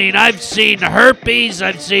me. I mean, I've seen herpes,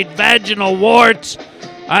 I've seen vaginal warts,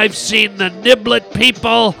 I've seen the niblet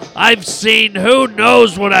people, I've seen who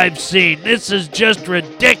knows what I've seen. This is just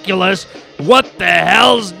ridiculous. What the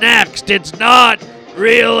hell's next? It's not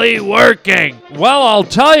really working. Well, I'll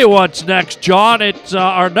tell you what's next, John. It's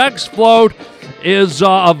our next float is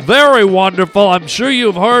a very wonderful. I'm sure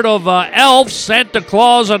you've heard of elves, Santa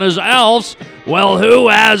Claus and his elves. Well, who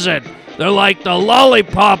hasn't? They're like the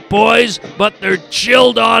Lollipop Boys, but they're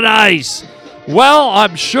chilled on ice. Well,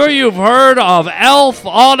 I'm sure you've heard of Elf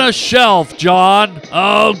on a Shelf, John.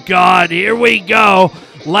 Oh, God, here we go.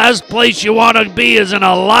 Last place you want to be is in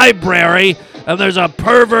a library, and there's a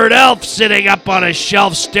pervert elf sitting up on a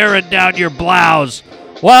shelf staring down your blouse.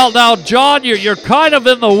 Well, now, John, you're kind of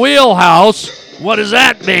in the wheelhouse. What does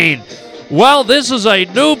that mean? Well, this is a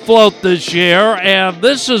new float this year, and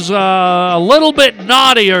this is a little bit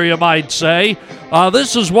naughtier, you might say.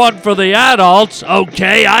 This is one for the adults.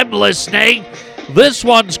 Okay, I'm listening. This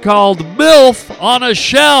one's called MILF on a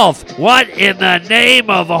Shelf. What in the name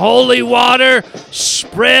of holy water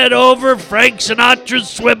spread over Frank Sinatra's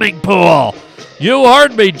swimming pool? You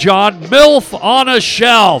heard me, John. MILF on a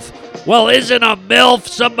Shelf. Well, isn't a MILF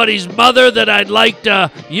somebody's mother that I'd like to,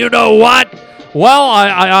 you know what? Well,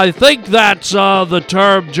 I think that's the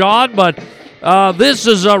term, John, but this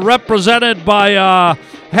is represented by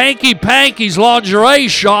Hanky Panky's lingerie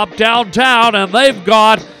shop downtown, and they've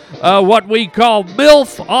got what we call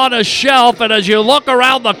MILF on a Shelf, and as you look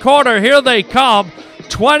around the corner, here they come,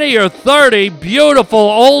 20 or 30 beautiful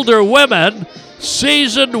older women,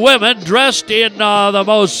 seasoned women, dressed in the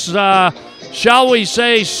most, shall we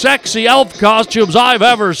say, sexy elf costumes I've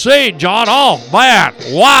ever seen, John. Oh, man,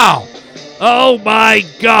 wow. Oh my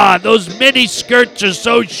God, those mini skirts are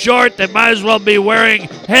so short they might as well be wearing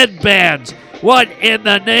headbands. What in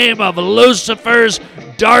the name of Lucifer's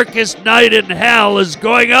darkest night in hell is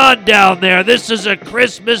going on down there? This is a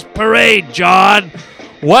Christmas parade, John.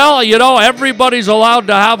 Well, you know, everybody's allowed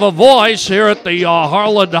to have a voice here at the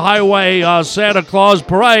Harland Highway Santa Claus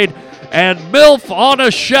Parade. And MILF on a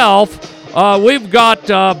Shelf, we've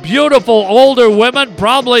got beautiful older women,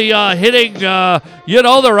 probably hitting,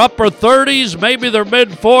 their upper 30s, maybe their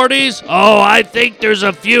mid-40s. Oh, I think there's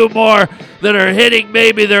a few more that are hitting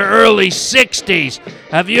maybe their early 60s.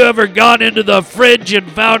 Have you ever gone into the fridge and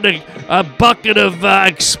found a bucket of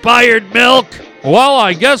expired milk? Well,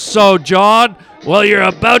 I guess so, John. Well, you're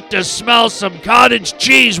about to smell some cottage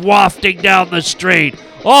cheese wafting down the street.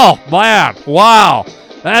 Oh, man, wow.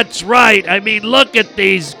 That's right. I mean, look at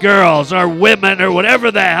these girls, or women, or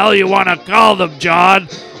whatever the hell you want to call them, John.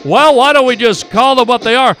 Well, why don't we just call them what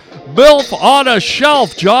they are? MILF on a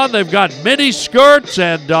Shelf, John. They've got mini skirts,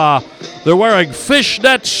 and they're wearing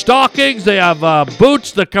fishnet stockings. They have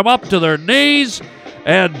boots that come up to their knees.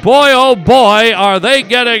 And boy, oh boy, are they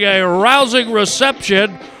getting a rousing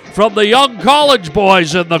reception from the young college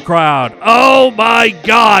boys in the crowd. Oh, my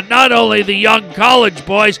God. Not only the young college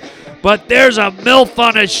boys, but there's a MILF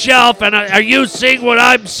on a shelf, and are you seeing what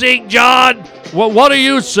I'm seeing, John? Well, what are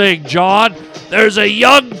you seeing, John? There's a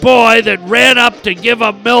young boy that ran up to give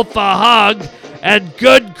a MILF a hug, and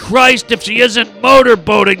good Christ if she isn't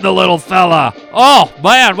motorboating the little fella. Oh,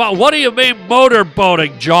 man, what do you mean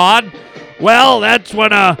motorboating, John? Well, that's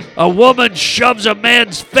when a woman shoves a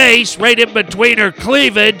man's face right in between her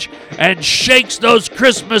cleavage and shakes those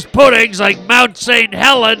Christmas puddings like Mount St.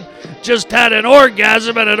 Helen just had an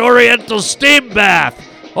orgasm at an Oriental steam bath.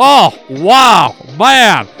 Oh, wow,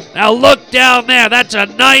 man. Now look down there. That's a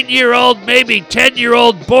 9-year-old, maybe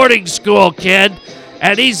 10-year-old boarding school kid,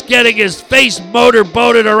 and he's getting his face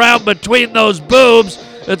motorboated around between those boobs.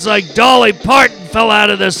 It's like Dolly Parton fell out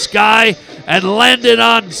of the sky and landed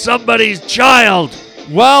on somebody's child.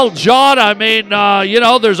 Well, John, I mean,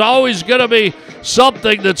 there's always going to be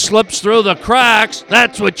something that slips through the cracks.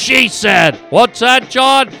 That's what she said. What's that,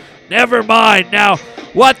 John? Never mind. Now,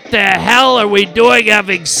 what the hell are we doing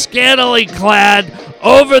having scantily clad,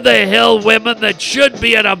 over-the-hill women that should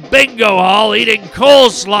be at a bingo hall eating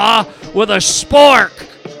coleslaw with a spork?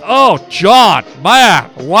 Oh, John, man,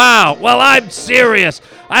 wow. Well, I'm serious.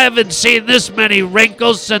 I haven't seen this many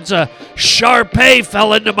wrinkles since a Shar-Pei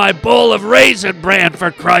fell into my bowl of Raisin Bran,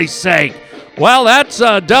 for Christ's sake. Well, that's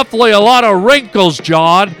definitely a lot of wrinkles,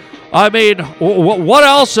 John. I mean, what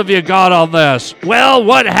else have you got on this? Well,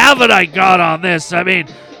 what haven't I got on this? I mean,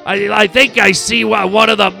 I think I see one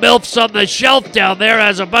of the MILFs on the shelf down there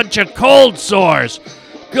has a bunch of cold sores.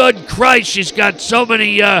 Good Christ, she's got so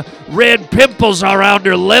many red pimples around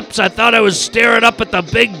her lips. I thought I was staring up at the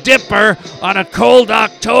Big Dipper on a cold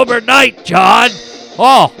October night, John.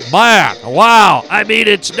 Oh, man, wow. I mean,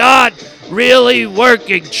 it's not really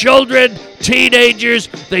working. Children, teenagers,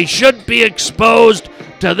 they shouldn't be exposed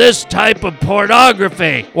to this type of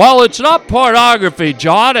pornography. Well, it's not pornography,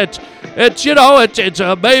 John. It's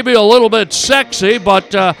maybe a little bit sexy, but,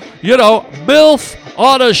 MILF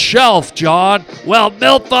on a shelf, John. Well,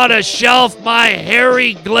 MILF on a shelf, my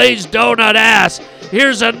hairy glazed donut ass.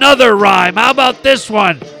 Here's another rhyme. How about this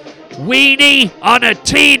one? Weenie on a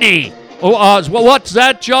teeny. Oh, what's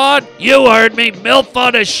that, John? You heard me. MILF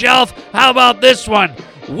on a shelf. How about this one?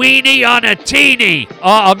 Weenie on a teeny.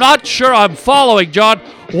 I'm not sure I'm following, John.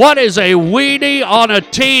 What is a weenie on a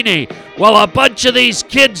teeny? Well, a bunch of these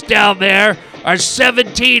kids down there are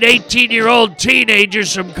 17, 18-year-old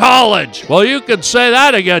teenagers from college. Well, you can say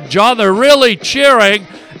that again, John. They're really cheering.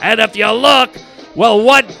 And if you look, well,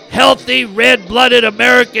 what healthy, red-blooded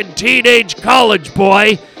American teenage college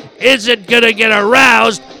boy isn't going to get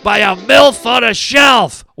aroused by a MILF on a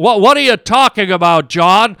shelf. What are you talking about,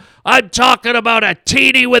 John? I'm talking about a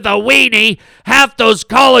teeny with a weenie. Half those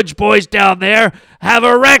college boys down there have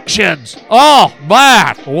erections. Oh,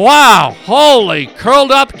 man. Wow. Holy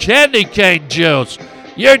curled up candy cane juice.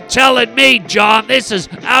 You're telling me, John, this is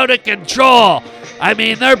out of control. I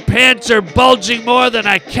mean, their pants are bulging more than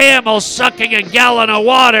a camel sucking a gallon of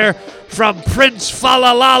water from Prince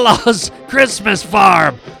Falalala's Christmas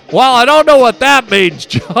farm. Well, I don't know what that means,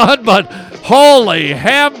 John, but holy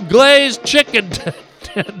ham-glazed chicken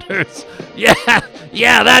tenders.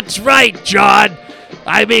 Yeah, that's right, John.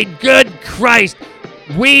 I mean, good Christ.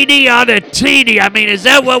 Weenie on a teeny. I mean, is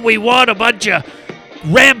that what we want? A bunch of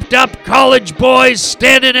ramped up college boys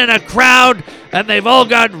standing in a crowd and they've all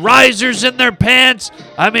got risers in their pants?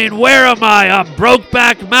 I mean, where am I? On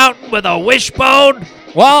Brokeback Mountain with a wishbone?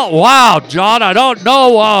 Well, wow, John, I don't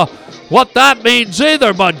know what that means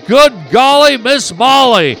either, but good golly, Miss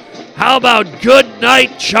Molly. How about good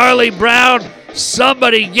night, Charlie Brown?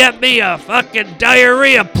 Somebody get me a fucking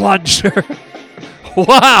diarrhea plunger.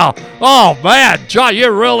 Wow. Oh, man, John,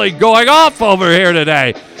 you're really going off over here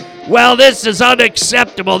today. Well, this is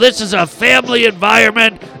unacceptable. This is a family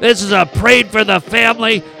environment. This is a parade for the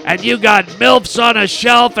family, and you got MILFs on a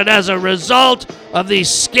shelf, and as a result of these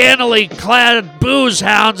scantily clad booze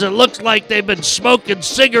hounds, it looks like they've been smoking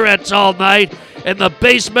cigarettes all night in the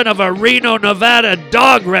basement of a Reno, Nevada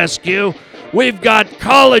dog rescue. We've got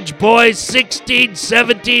college boys, 16,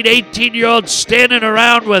 17, 18-year-olds standing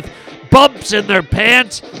around with bumps in their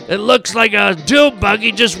pants. It looks like a dune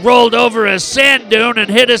buggy just rolled over a sand dune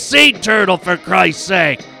and hit a sea turtle, for Christ's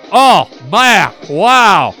sake. Oh, man,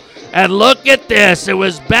 wow. And look at this. It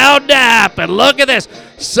was bound to happen. Look at this.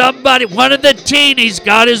 One of the teenies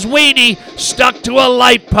got his weenie stuck to a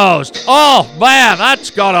light post. Oh, man, that's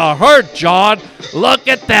gonna hurt, John. Look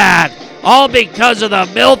at that. All because of the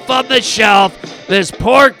MILF on the shelf. This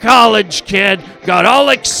poor college kid got all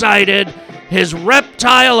excited. His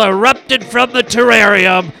reptile erupted from the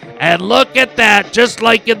terrarium. And look at that, just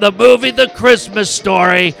like in the movie The Christmas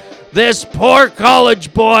Story. This poor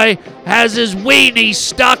college boy has his weenie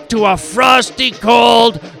stuck to a frosty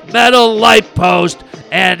cold metal light post,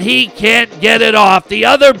 and he can't get it off. The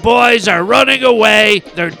other boys are running away.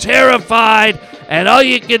 They're terrified. And all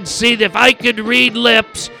you can see, if I could read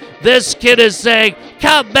lips, this kid is saying,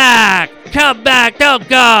 "Come back, don't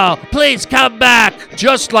go, please come back."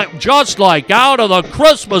 Just like out of the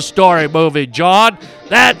Christmas Story movie, John.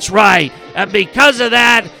 That's right. And because of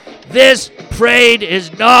that, this parade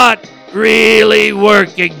is not really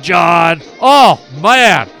working, John. Oh,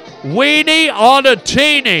 man. Weenie on a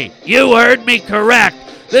teeny. You heard me correct.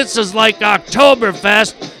 This is like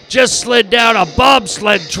Oktoberfest just slid down a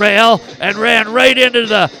bobsled trail and ran right into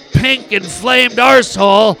the pink inflamed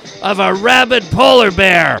arsehole of a rabid polar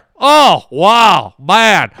bear. Oh, wow,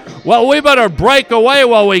 man. Well, we better break away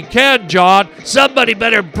while we can, John. Somebody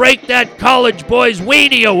better break that college boy's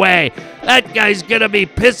weenie away. That guy's gonna be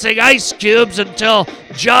pissing ice cubes until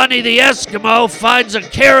Johnny the Eskimo finds a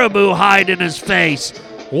caribou hide in his face.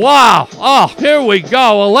 Wow. Oh, here we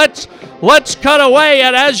go. Well, let's cut away,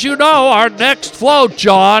 and as you know, our next float,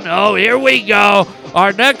 John. Oh, here we go.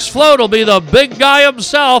 Our next float will be the big guy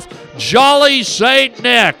himself, Jolly St.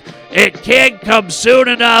 Nick. It can't come soon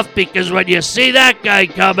enough, because when you see that guy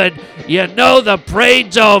coming, you know the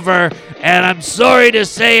parade's over. And I'm sorry to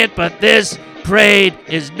say it, but this parade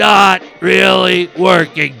is not really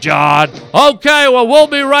working, John. Okay, well, we'll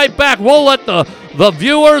be right back. We'll let the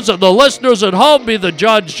viewers and the listeners at home be the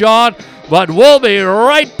judge, John. But we'll be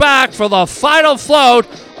right back for the final float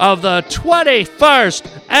of the 21st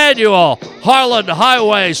Annual Harland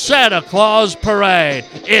Highway Santa Claus Parade.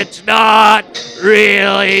 It's not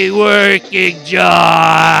really working,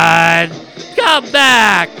 John. Come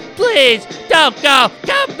back. Please, don't go.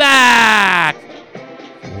 Come back.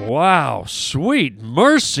 Wow, sweet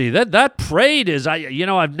mercy. That parade is,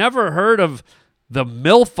 I've never heard of the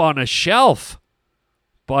MILF on a shelf.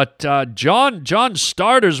 But John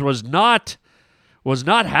Starters was not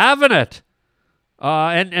having it.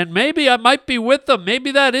 And maybe I might be with them.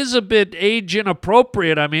 Maybe that is a bit age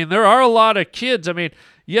inappropriate. I mean, there are a lot of kids. I mean,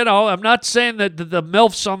 I'm not saying that the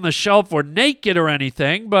MILFs on the shelf were naked or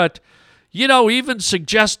anything, but, even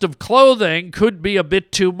suggestive clothing could be a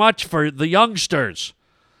bit too much for the youngsters.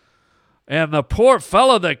 And the poor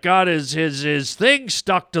fella that got his thing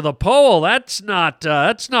stuck to the pole, that's not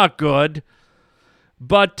good.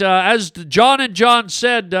 But as John and John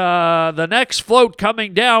said, the next float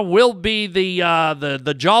coming down will be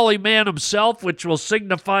the Jolly Man himself, which will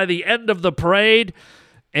signify the end of the parade.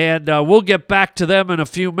 And we'll get back to them in a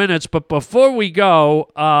few minutes. But before we go,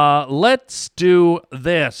 let's do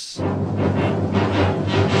this.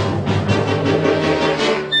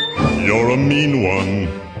 You're a mean one,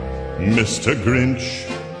 Mr. Grinch.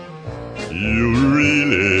 You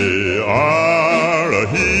really are a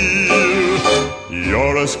heel.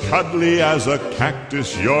 You're as cuddly as a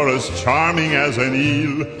cactus. You're as charming as an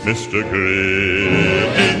eel, Mr.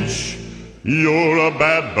 Grinch. You're a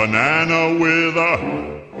bad banana with a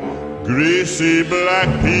greasy black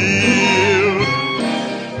peel.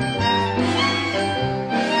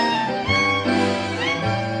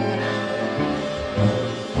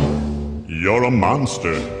 You're a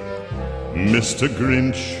monster, Mr.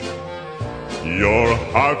 Grinch. Your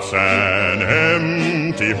heart's an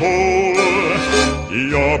empty hole.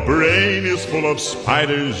 Your brain is full of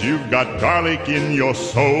spiders. You've got garlic in your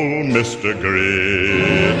soul, Mr.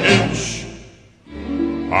 Grinch.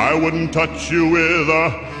 I wouldn't touch you with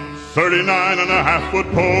a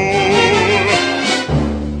 39.5-foot pole.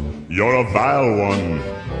 You're a vile one,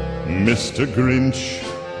 Mr. Grinch.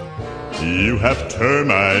 You have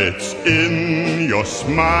termites in your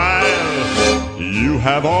smile. You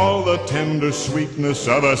have all the tender sweetness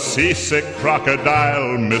of a seasick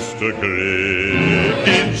crocodile, Mr.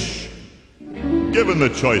 Grinch. Given the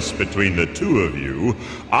choice between the two of you,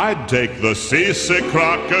 I'd take the seasick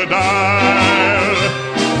crocodile.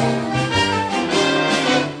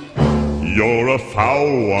 You're a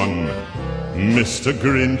foul one, Mr.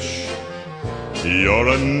 Grinch. You're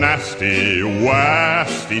a nasty,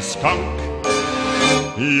 wasty skunk.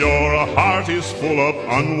 Your heart is full of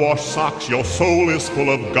unwashed socks. Your soul is full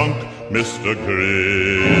of gunk, Mr.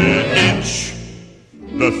 Grinch.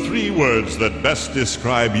 The three words that best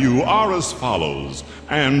describe you are as follows,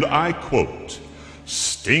 and I quote: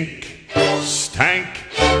 stink, stank,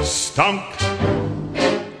 stunk.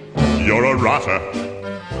 You're a rotter,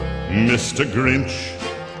 Mr. Grinch.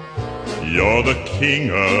 You're the king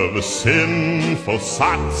of sinful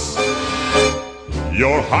sots.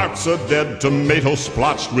 Your heart's a dead tomato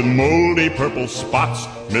splotched with moldy purple spots,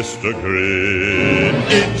 Mr.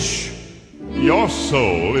 Grinch. Your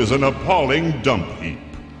soul is an appalling dump heap,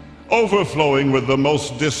 overflowing with the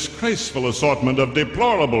most disgraceful assortment of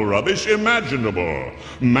deplorable rubbish imaginable,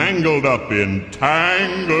 mangled up in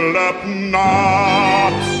tangled up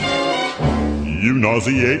knots. You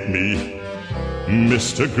nauseate me,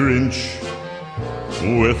 Mr. Grinch,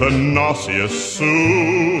 with a nauseous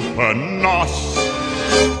super nos.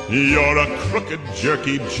 You're a crooked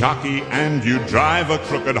jerky jockey and you drive a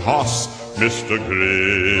crooked hoss, Mr.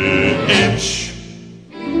 Grinch.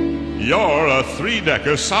 You're a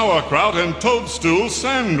three-decker sauerkraut and toadstool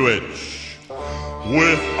sandwich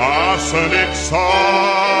with arsenic sauce.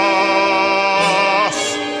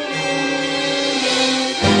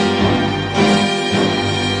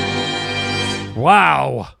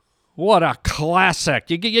 Wow. What a classic.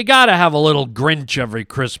 You got to have a little Grinch every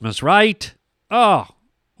Christmas, right? Oh,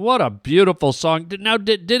 what a beautiful song. Now,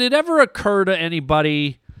 did it ever occur to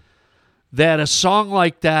anybody that a song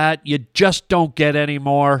like that you just don't get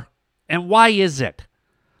anymore? And why is it?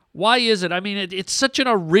 Why is it? I mean, it's such an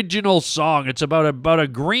original song. It's about a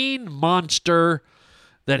green monster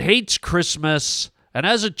that hates Christmas and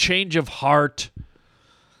has a change of heart.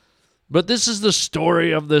 But this is the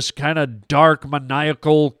story of this kind of dark,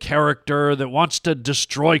 maniacal character that wants to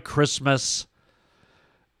destroy Christmas.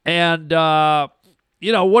 And,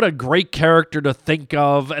 what a great character to think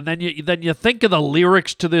of. And then you think of the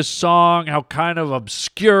lyrics to this song, how kind of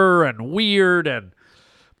obscure and weird and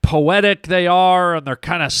poetic they are, and they're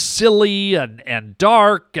kind of silly and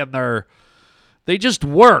dark, and they just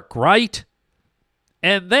work, right?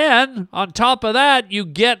 And then, on top of that, you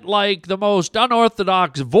get like the most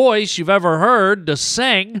unorthodox voice you've ever heard to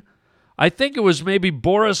sing. I think it was maybe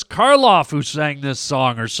Boris Karloff who sang this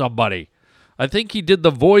song or somebody. I think he did the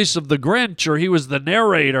voice of the Grinch, or he was the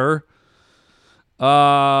narrator.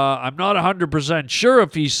 I'm not 100% sure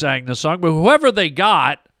if he sang the song, but whoever they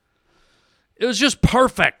got, it was just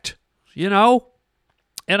perfect,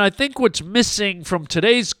 And I think what's missing from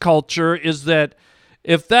today's culture is that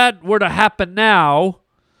if that were to happen now,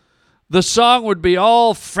 the song would be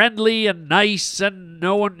all friendly and nice, and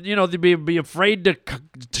no one, they'd be afraid to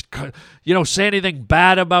say anything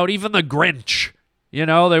bad about even the Grinch.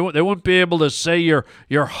 They wouldn't be able to say your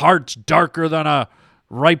heart's darker than a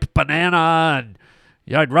ripe banana, and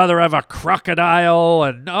I'd rather have a crocodile,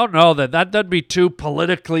 and no, that'd be too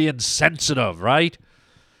politically insensitive, right?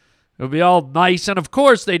 It would be all nice, and of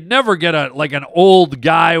course, they'd never get an old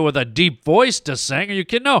guy with a deep voice to sing. You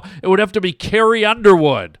can know it would have to be Carrie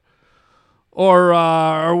Underwood,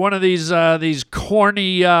 or one of these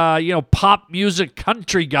corny pop music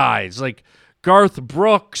country guys like Garth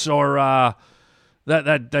Brooks or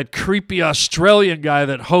that creepy Australian guy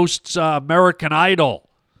that hosts American Idol.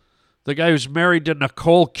 The guy who's married to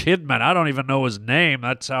Nicole Kidman. I don't even know his name.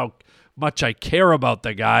 That's how much I care about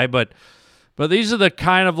the guy. But these are the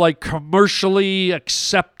kind of like commercially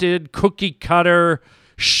accepted, cookie cutter,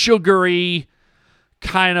 sugary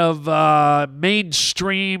kind of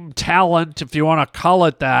mainstream talent, if you want to call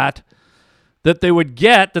it that they would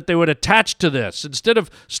get, that they would attach to this. Instead of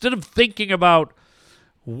thinking about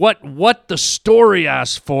what the story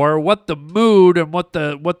asks for, what the mood and what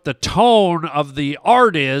the tone of the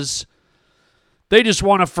art is, they just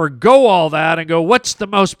want to forgo all that and go, what's the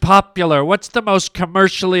most popular? What's the most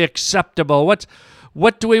commercially acceptable?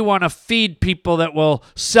 What do we want to feed people that will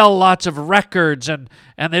sell lots of records and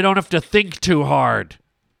they don't have to think too hard?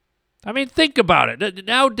 I mean, think about it.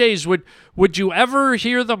 Nowadays, would you ever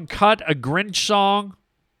hear them cut a Grinch song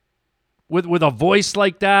with a voice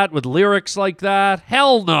like that, with lyrics like that?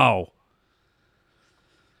 Hell no.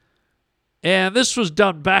 And this was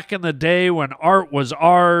done back in the day when art was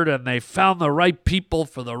art and they found the right people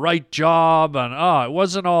for the right job. And it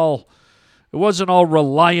wasn't all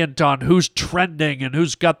reliant on who's trending and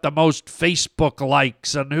who's got the most Facebook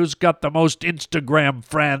likes and who's got the most Instagram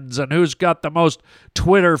friends and who's got the most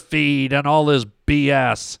Twitter feed and all this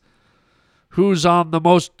BS. Who's on the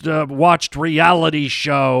most watched reality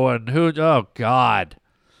show and who? Oh God!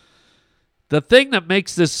 The thing that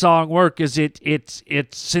makes this song work is it's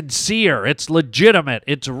sincere, it's legitimate,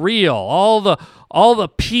 it's real. All the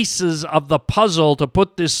pieces of the puzzle to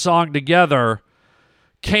put this song together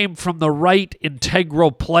came from the right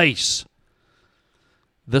integral place.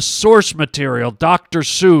 The source material, Dr.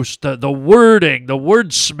 Seuss, the wording, the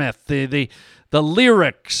wordsmith, the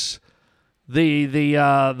lyrics,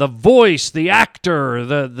 the voice, the actor,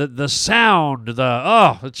 the sound,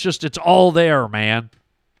 it's all there, man.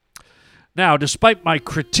 Now, despite my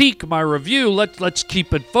critique, my review, let's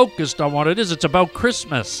keep it focused on what it is. It's about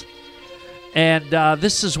Christmas. And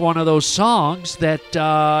this is one of those songs that,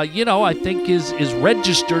 I think is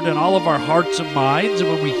registered in all of our hearts and minds. And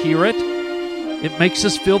when we hear it, it makes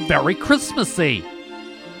us feel very Christmassy.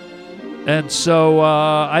 And so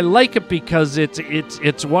I like it because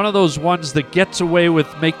it's one of those ones that gets away with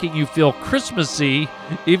making you feel Christmassy,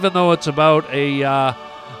 even though it's about a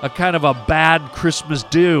kind of a bad Christmas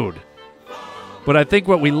dude. But I think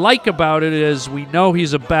what we like about it is we know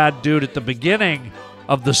he's a bad dude at the beginning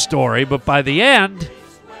of the story, but by the end,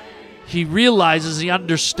 he realizes, he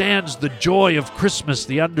understands the joy of Christmas,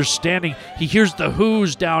 the understanding. He hears the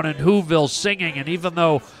Who's down in Whoville singing, and even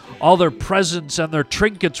though all their presents and their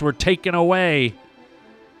trinkets were taken away,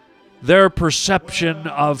 their perception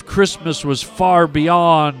of Christmas was far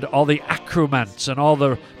beyond all the accoutrements and all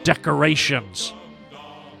the decorations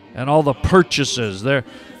and all the purchases.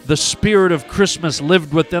 The spirit of Christmas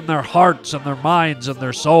lived within their hearts and their minds and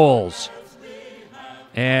their souls.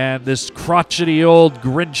 And this crotchety old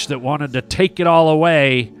Grinch that wanted to take it all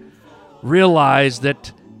away realized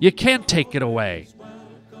that you can't take it away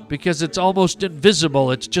because it's almost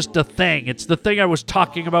invisible. It's just a thing. It's the thing I was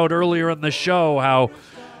talking about earlier in the show, how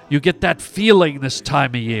you get that feeling this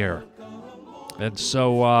time of year. And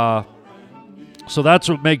so that's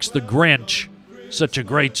what makes The Grinch such a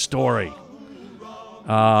great story.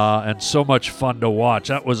 And so much fun to watch.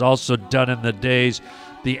 That was also done in the days.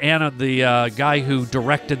 The guy who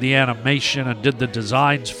directed the animation and did the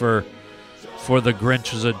designs for The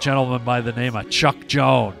Grinch was a gentleman by the name of Chuck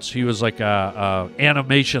Jones. He was like a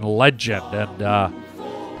animation legend, and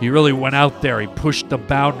he really went out there. He pushed the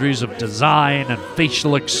boundaries of design and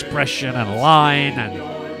facial expression and line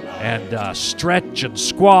and stretch and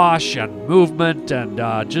squash and movement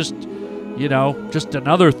and just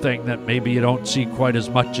another thing that maybe you don't see quite as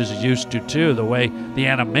much as you used to, too, the way the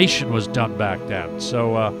animation was done back then.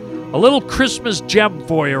 So a little Christmas gem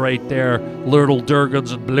for you right there, Lurtle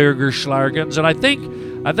Durgans and Blurger Schlargans. And I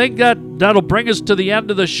think that'll bring us to the end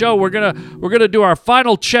of the show. We're gonna do our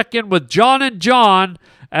final check-in with John and John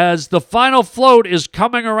as the final float is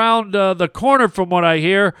coming around the corner from what I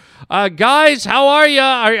hear. Guys, how are you?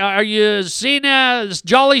 Are you seeing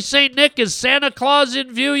Jolly St. Nick? Is Santa Claus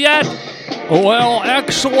in view yet? Well,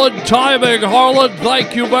 excellent timing, Harland.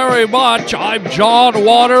 Thank you very much. I'm John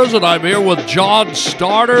Waters, and I'm here with John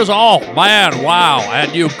Starters. Oh, man, wow.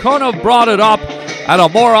 And you couldn't have brought it up at a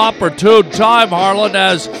more opportune time, Harland,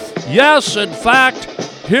 as, yes, in fact,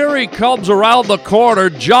 here he comes around the corner,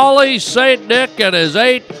 Jolly St. Nick and his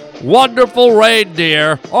 8 wonderful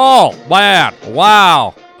reindeer. Oh, man,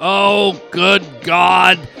 wow. Oh, good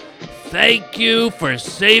God. thank you for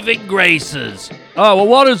saving graces. Oh, well,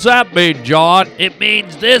 what does that mean, John? It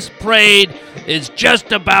means this parade is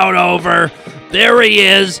just about over. There he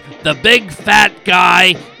is, the big fat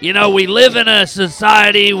guy. You know, we live in a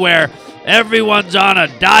society where everyone's on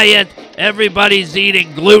a diet, everybody's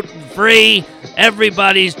eating gluten-free,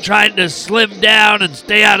 everybody's trying to slim down and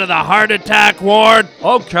stay out of the heart attack ward.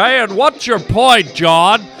 Okay, and what's your point,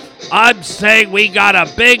 John? I'm saying we got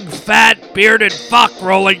a big, fat, bearded fuck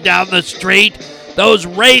rolling down the street. Those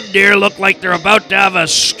reindeer look like they're about to have a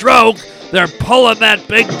stroke. They're pulling that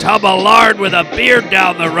big tub of lard with a beard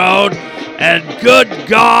down the road. And good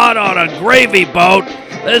God, on a gravy boat,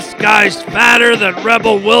 this guy's fatter than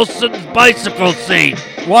Rebel Wilson's bicycle seat.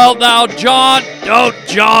 Well, now, John, don't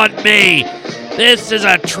John me. This is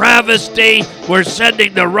a travesty. We're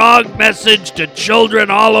sending the wrong message to children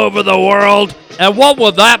all over the world. And what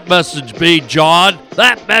would that message be, John?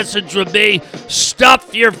 That message would be,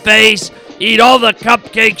 stuff your face, eat all the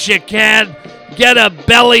cupcakes you can, get a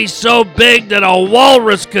belly so big that a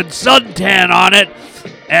walrus could suntan on it,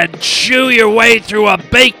 and chew your way through a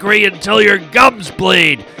bakery until your gums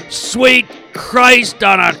bleed. Sweet Christ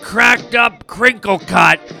on a cracked up crinkle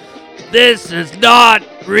cut. This is not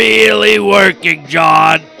really working,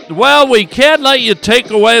 John. Well, we can't let you take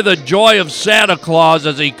away the joy of Santa Claus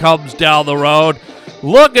as he comes down the road.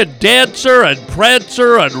 Look at Dancer and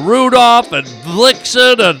Prancer and Rudolph and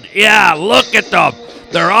Vixen and... Yeah, look at them.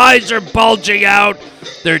 Their eyes are bulging out.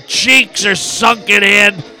 Their cheeks are sunken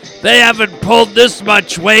in. They haven't pulled this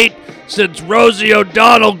much weight since Rosie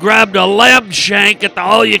O'Donnell grabbed a lamb shank at the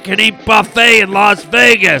all-you-can-eat buffet in Las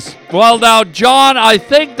Vegas. Well, now, John, I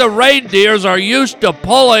think the reindeers are used to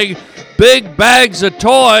pulling big bags of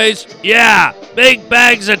toys. Yeah, big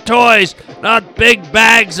bags of toys, not big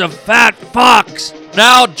bags of fat fucks.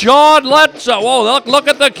 Now, John, let's... look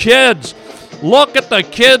at the kids. Look at the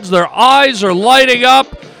kids. Their eyes are lighting up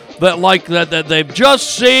that they've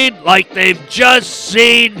just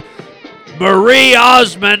seen Marie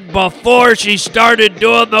Osmond before she started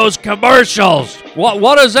doing those commercials.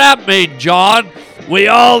 What does that mean, John? We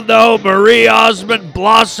all know Marie Osmond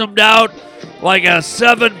blossomed out like a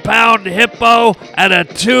 7-pound hippo at a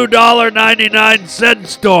 $2.99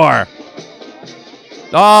 store.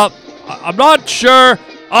 I'm not sure.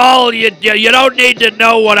 You don't need to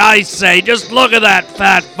know what I say. Just look at that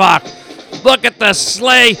fat fuck. Look at the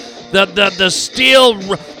sleigh, the steel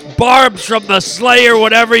barbs from the sleigh or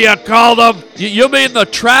whatever you call them. You mean the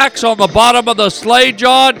tracks on the bottom of the sleigh,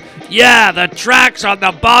 John? Yeah, the tracks on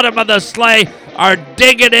the bottom of the sleigh are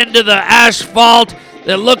digging into the asphalt.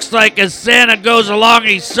 It looks like as Santa goes along,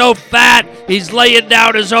 he's so fat, he's laying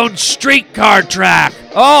down his own streetcar track.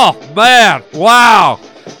 Oh, man, wow.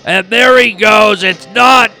 And there he goes. It's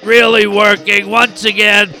not really working. Once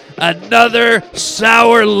again, another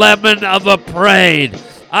sour lemon of a parade.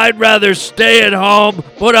 I'd rather stay at home,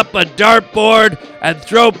 put up a dartboard, and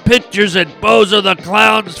throw pictures at Bozo the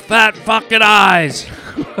Clown's fat fucking eyes.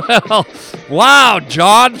 Well, wow,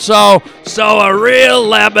 John. So a real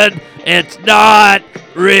lemon. It's not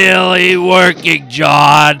really working,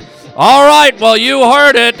 John. All right, well, you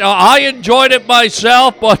heard it. I enjoyed it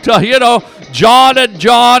myself, but, John and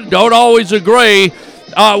John don't always agree.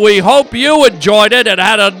 We hope you enjoyed it and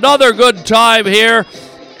had another good time here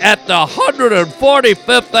at the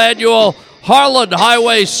 145th Annual Harland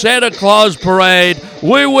Highway Santa Claus Parade.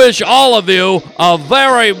 We wish all of you a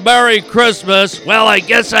very Merry Christmas. Well, I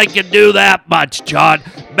guess I can do that much, John.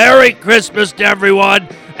 Merry Christmas to everyone.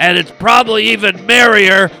 And it's probably even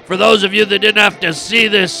merrier for those of you that didn't have to see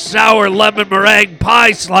this sour lemon meringue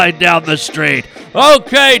pie slide down the street.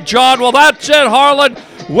 Okay, John. Well, that's it, Harlan.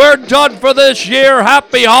 We're done for this year.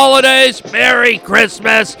 Happy holidays. Merry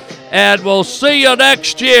Christmas. And we'll see you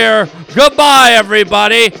next year. Goodbye,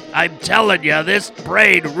 everybody. I'm telling you, this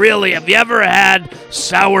parade really... Have you ever had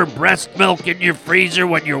sour breast milk in your freezer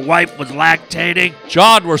when your wife was lactating?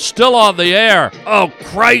 John, we're still on the air. Oh,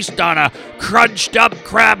 Christ on a crunched-up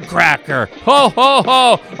crab cracker. Ho, ho,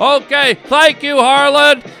 ho. Okay, thank you,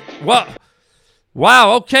 Harlan. Well,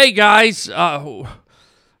 wow, okay, guys. Wow,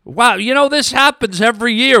 this happens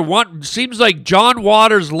every year. Seems like John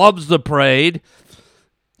Waters loves the parade.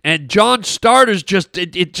 And John Starter's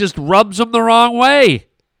it just rubs him the wrong way.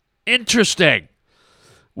 Interesting.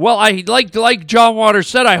 Well, I like John Waters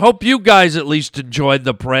said, I hope you guys at least enjoyed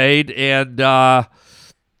the parade, and I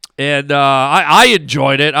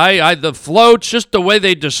enjoyed it. The floats, just the way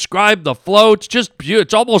they describe the floats, just beautiful.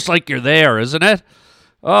 It's almost like you're there, isn't it?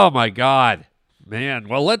 Oh my God, man.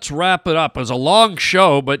 Well, let's wrap it up. It was a long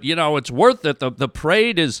show, but it's worth it. The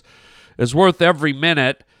parade is worth every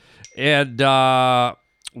minute, and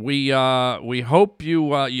we hope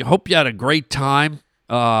you had a great time.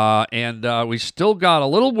 And we still got a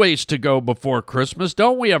little ways to go before Christmas,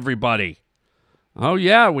 don't we, everybody? Oh,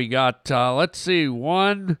 yeah, we got, let's see,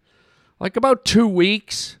 about 2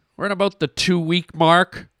 weeks. We're in about the 2-week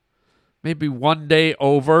mark. Maybe 1 day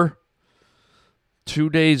over. 2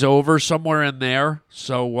 days over, somewhere in there.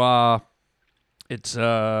 So, it's,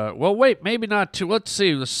 well, wait, maybe not 2. Let's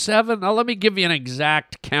see, the 7. Let me give you an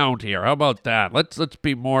exact count here. How about that? Let's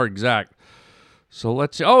be more exact. So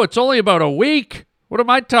let's see. Oh, it's only about a week. What am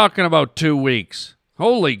I talking about, 2 weeks?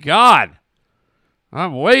 Holy God.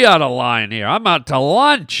 I'm way out of line here. I'm out to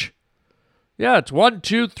lunch. Yeah, it's 1,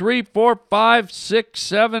 2, 3, 4, 5, 6,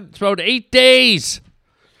 7. It's about 8 days.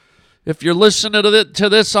 If you're listening to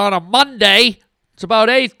this on a Monday, it's about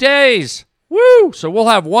 8 days. Woo! So we'll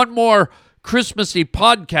have one more Christmassy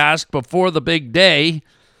podcast before the big day.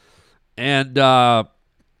 And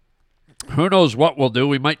who knows what we'll do.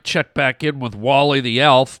 We might check back in with Wally the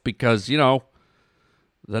Elf because,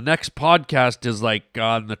 the next podcast is like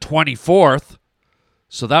on the 24th.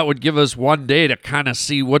 So that would give us 1 day to kind of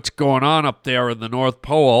see what's going on up there in the North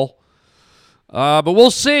Pole. But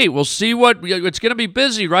we'll see. We'll see it's going to be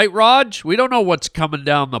busy, right, Raj? We don't know what's coming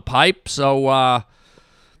down the pipe. So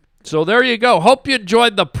there you go. Hope you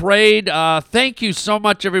enjoyed the parade. Thank you so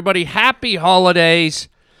much, everybody. Happy holidays.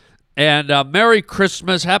 And Merry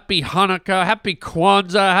Christmas, Happy Hanukkah, Happy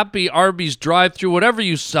Kwanzaa, Happy Arby's drive-thru, whatever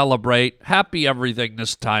you celebrate. Happy everything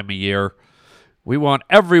this time of year. We want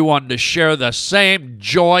everyone to share the same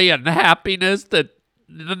joy and happiness that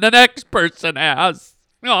the next person has.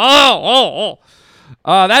 That's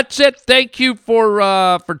it. Thank you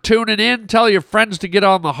for tuning in. Tell your friends to get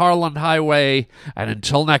on the Harland Highway. And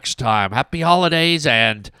until next time, happy holidays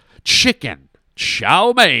and chicken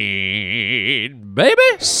chow mein, baby.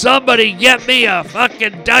 Somebody get me a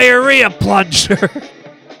fucking diarrhea plunger.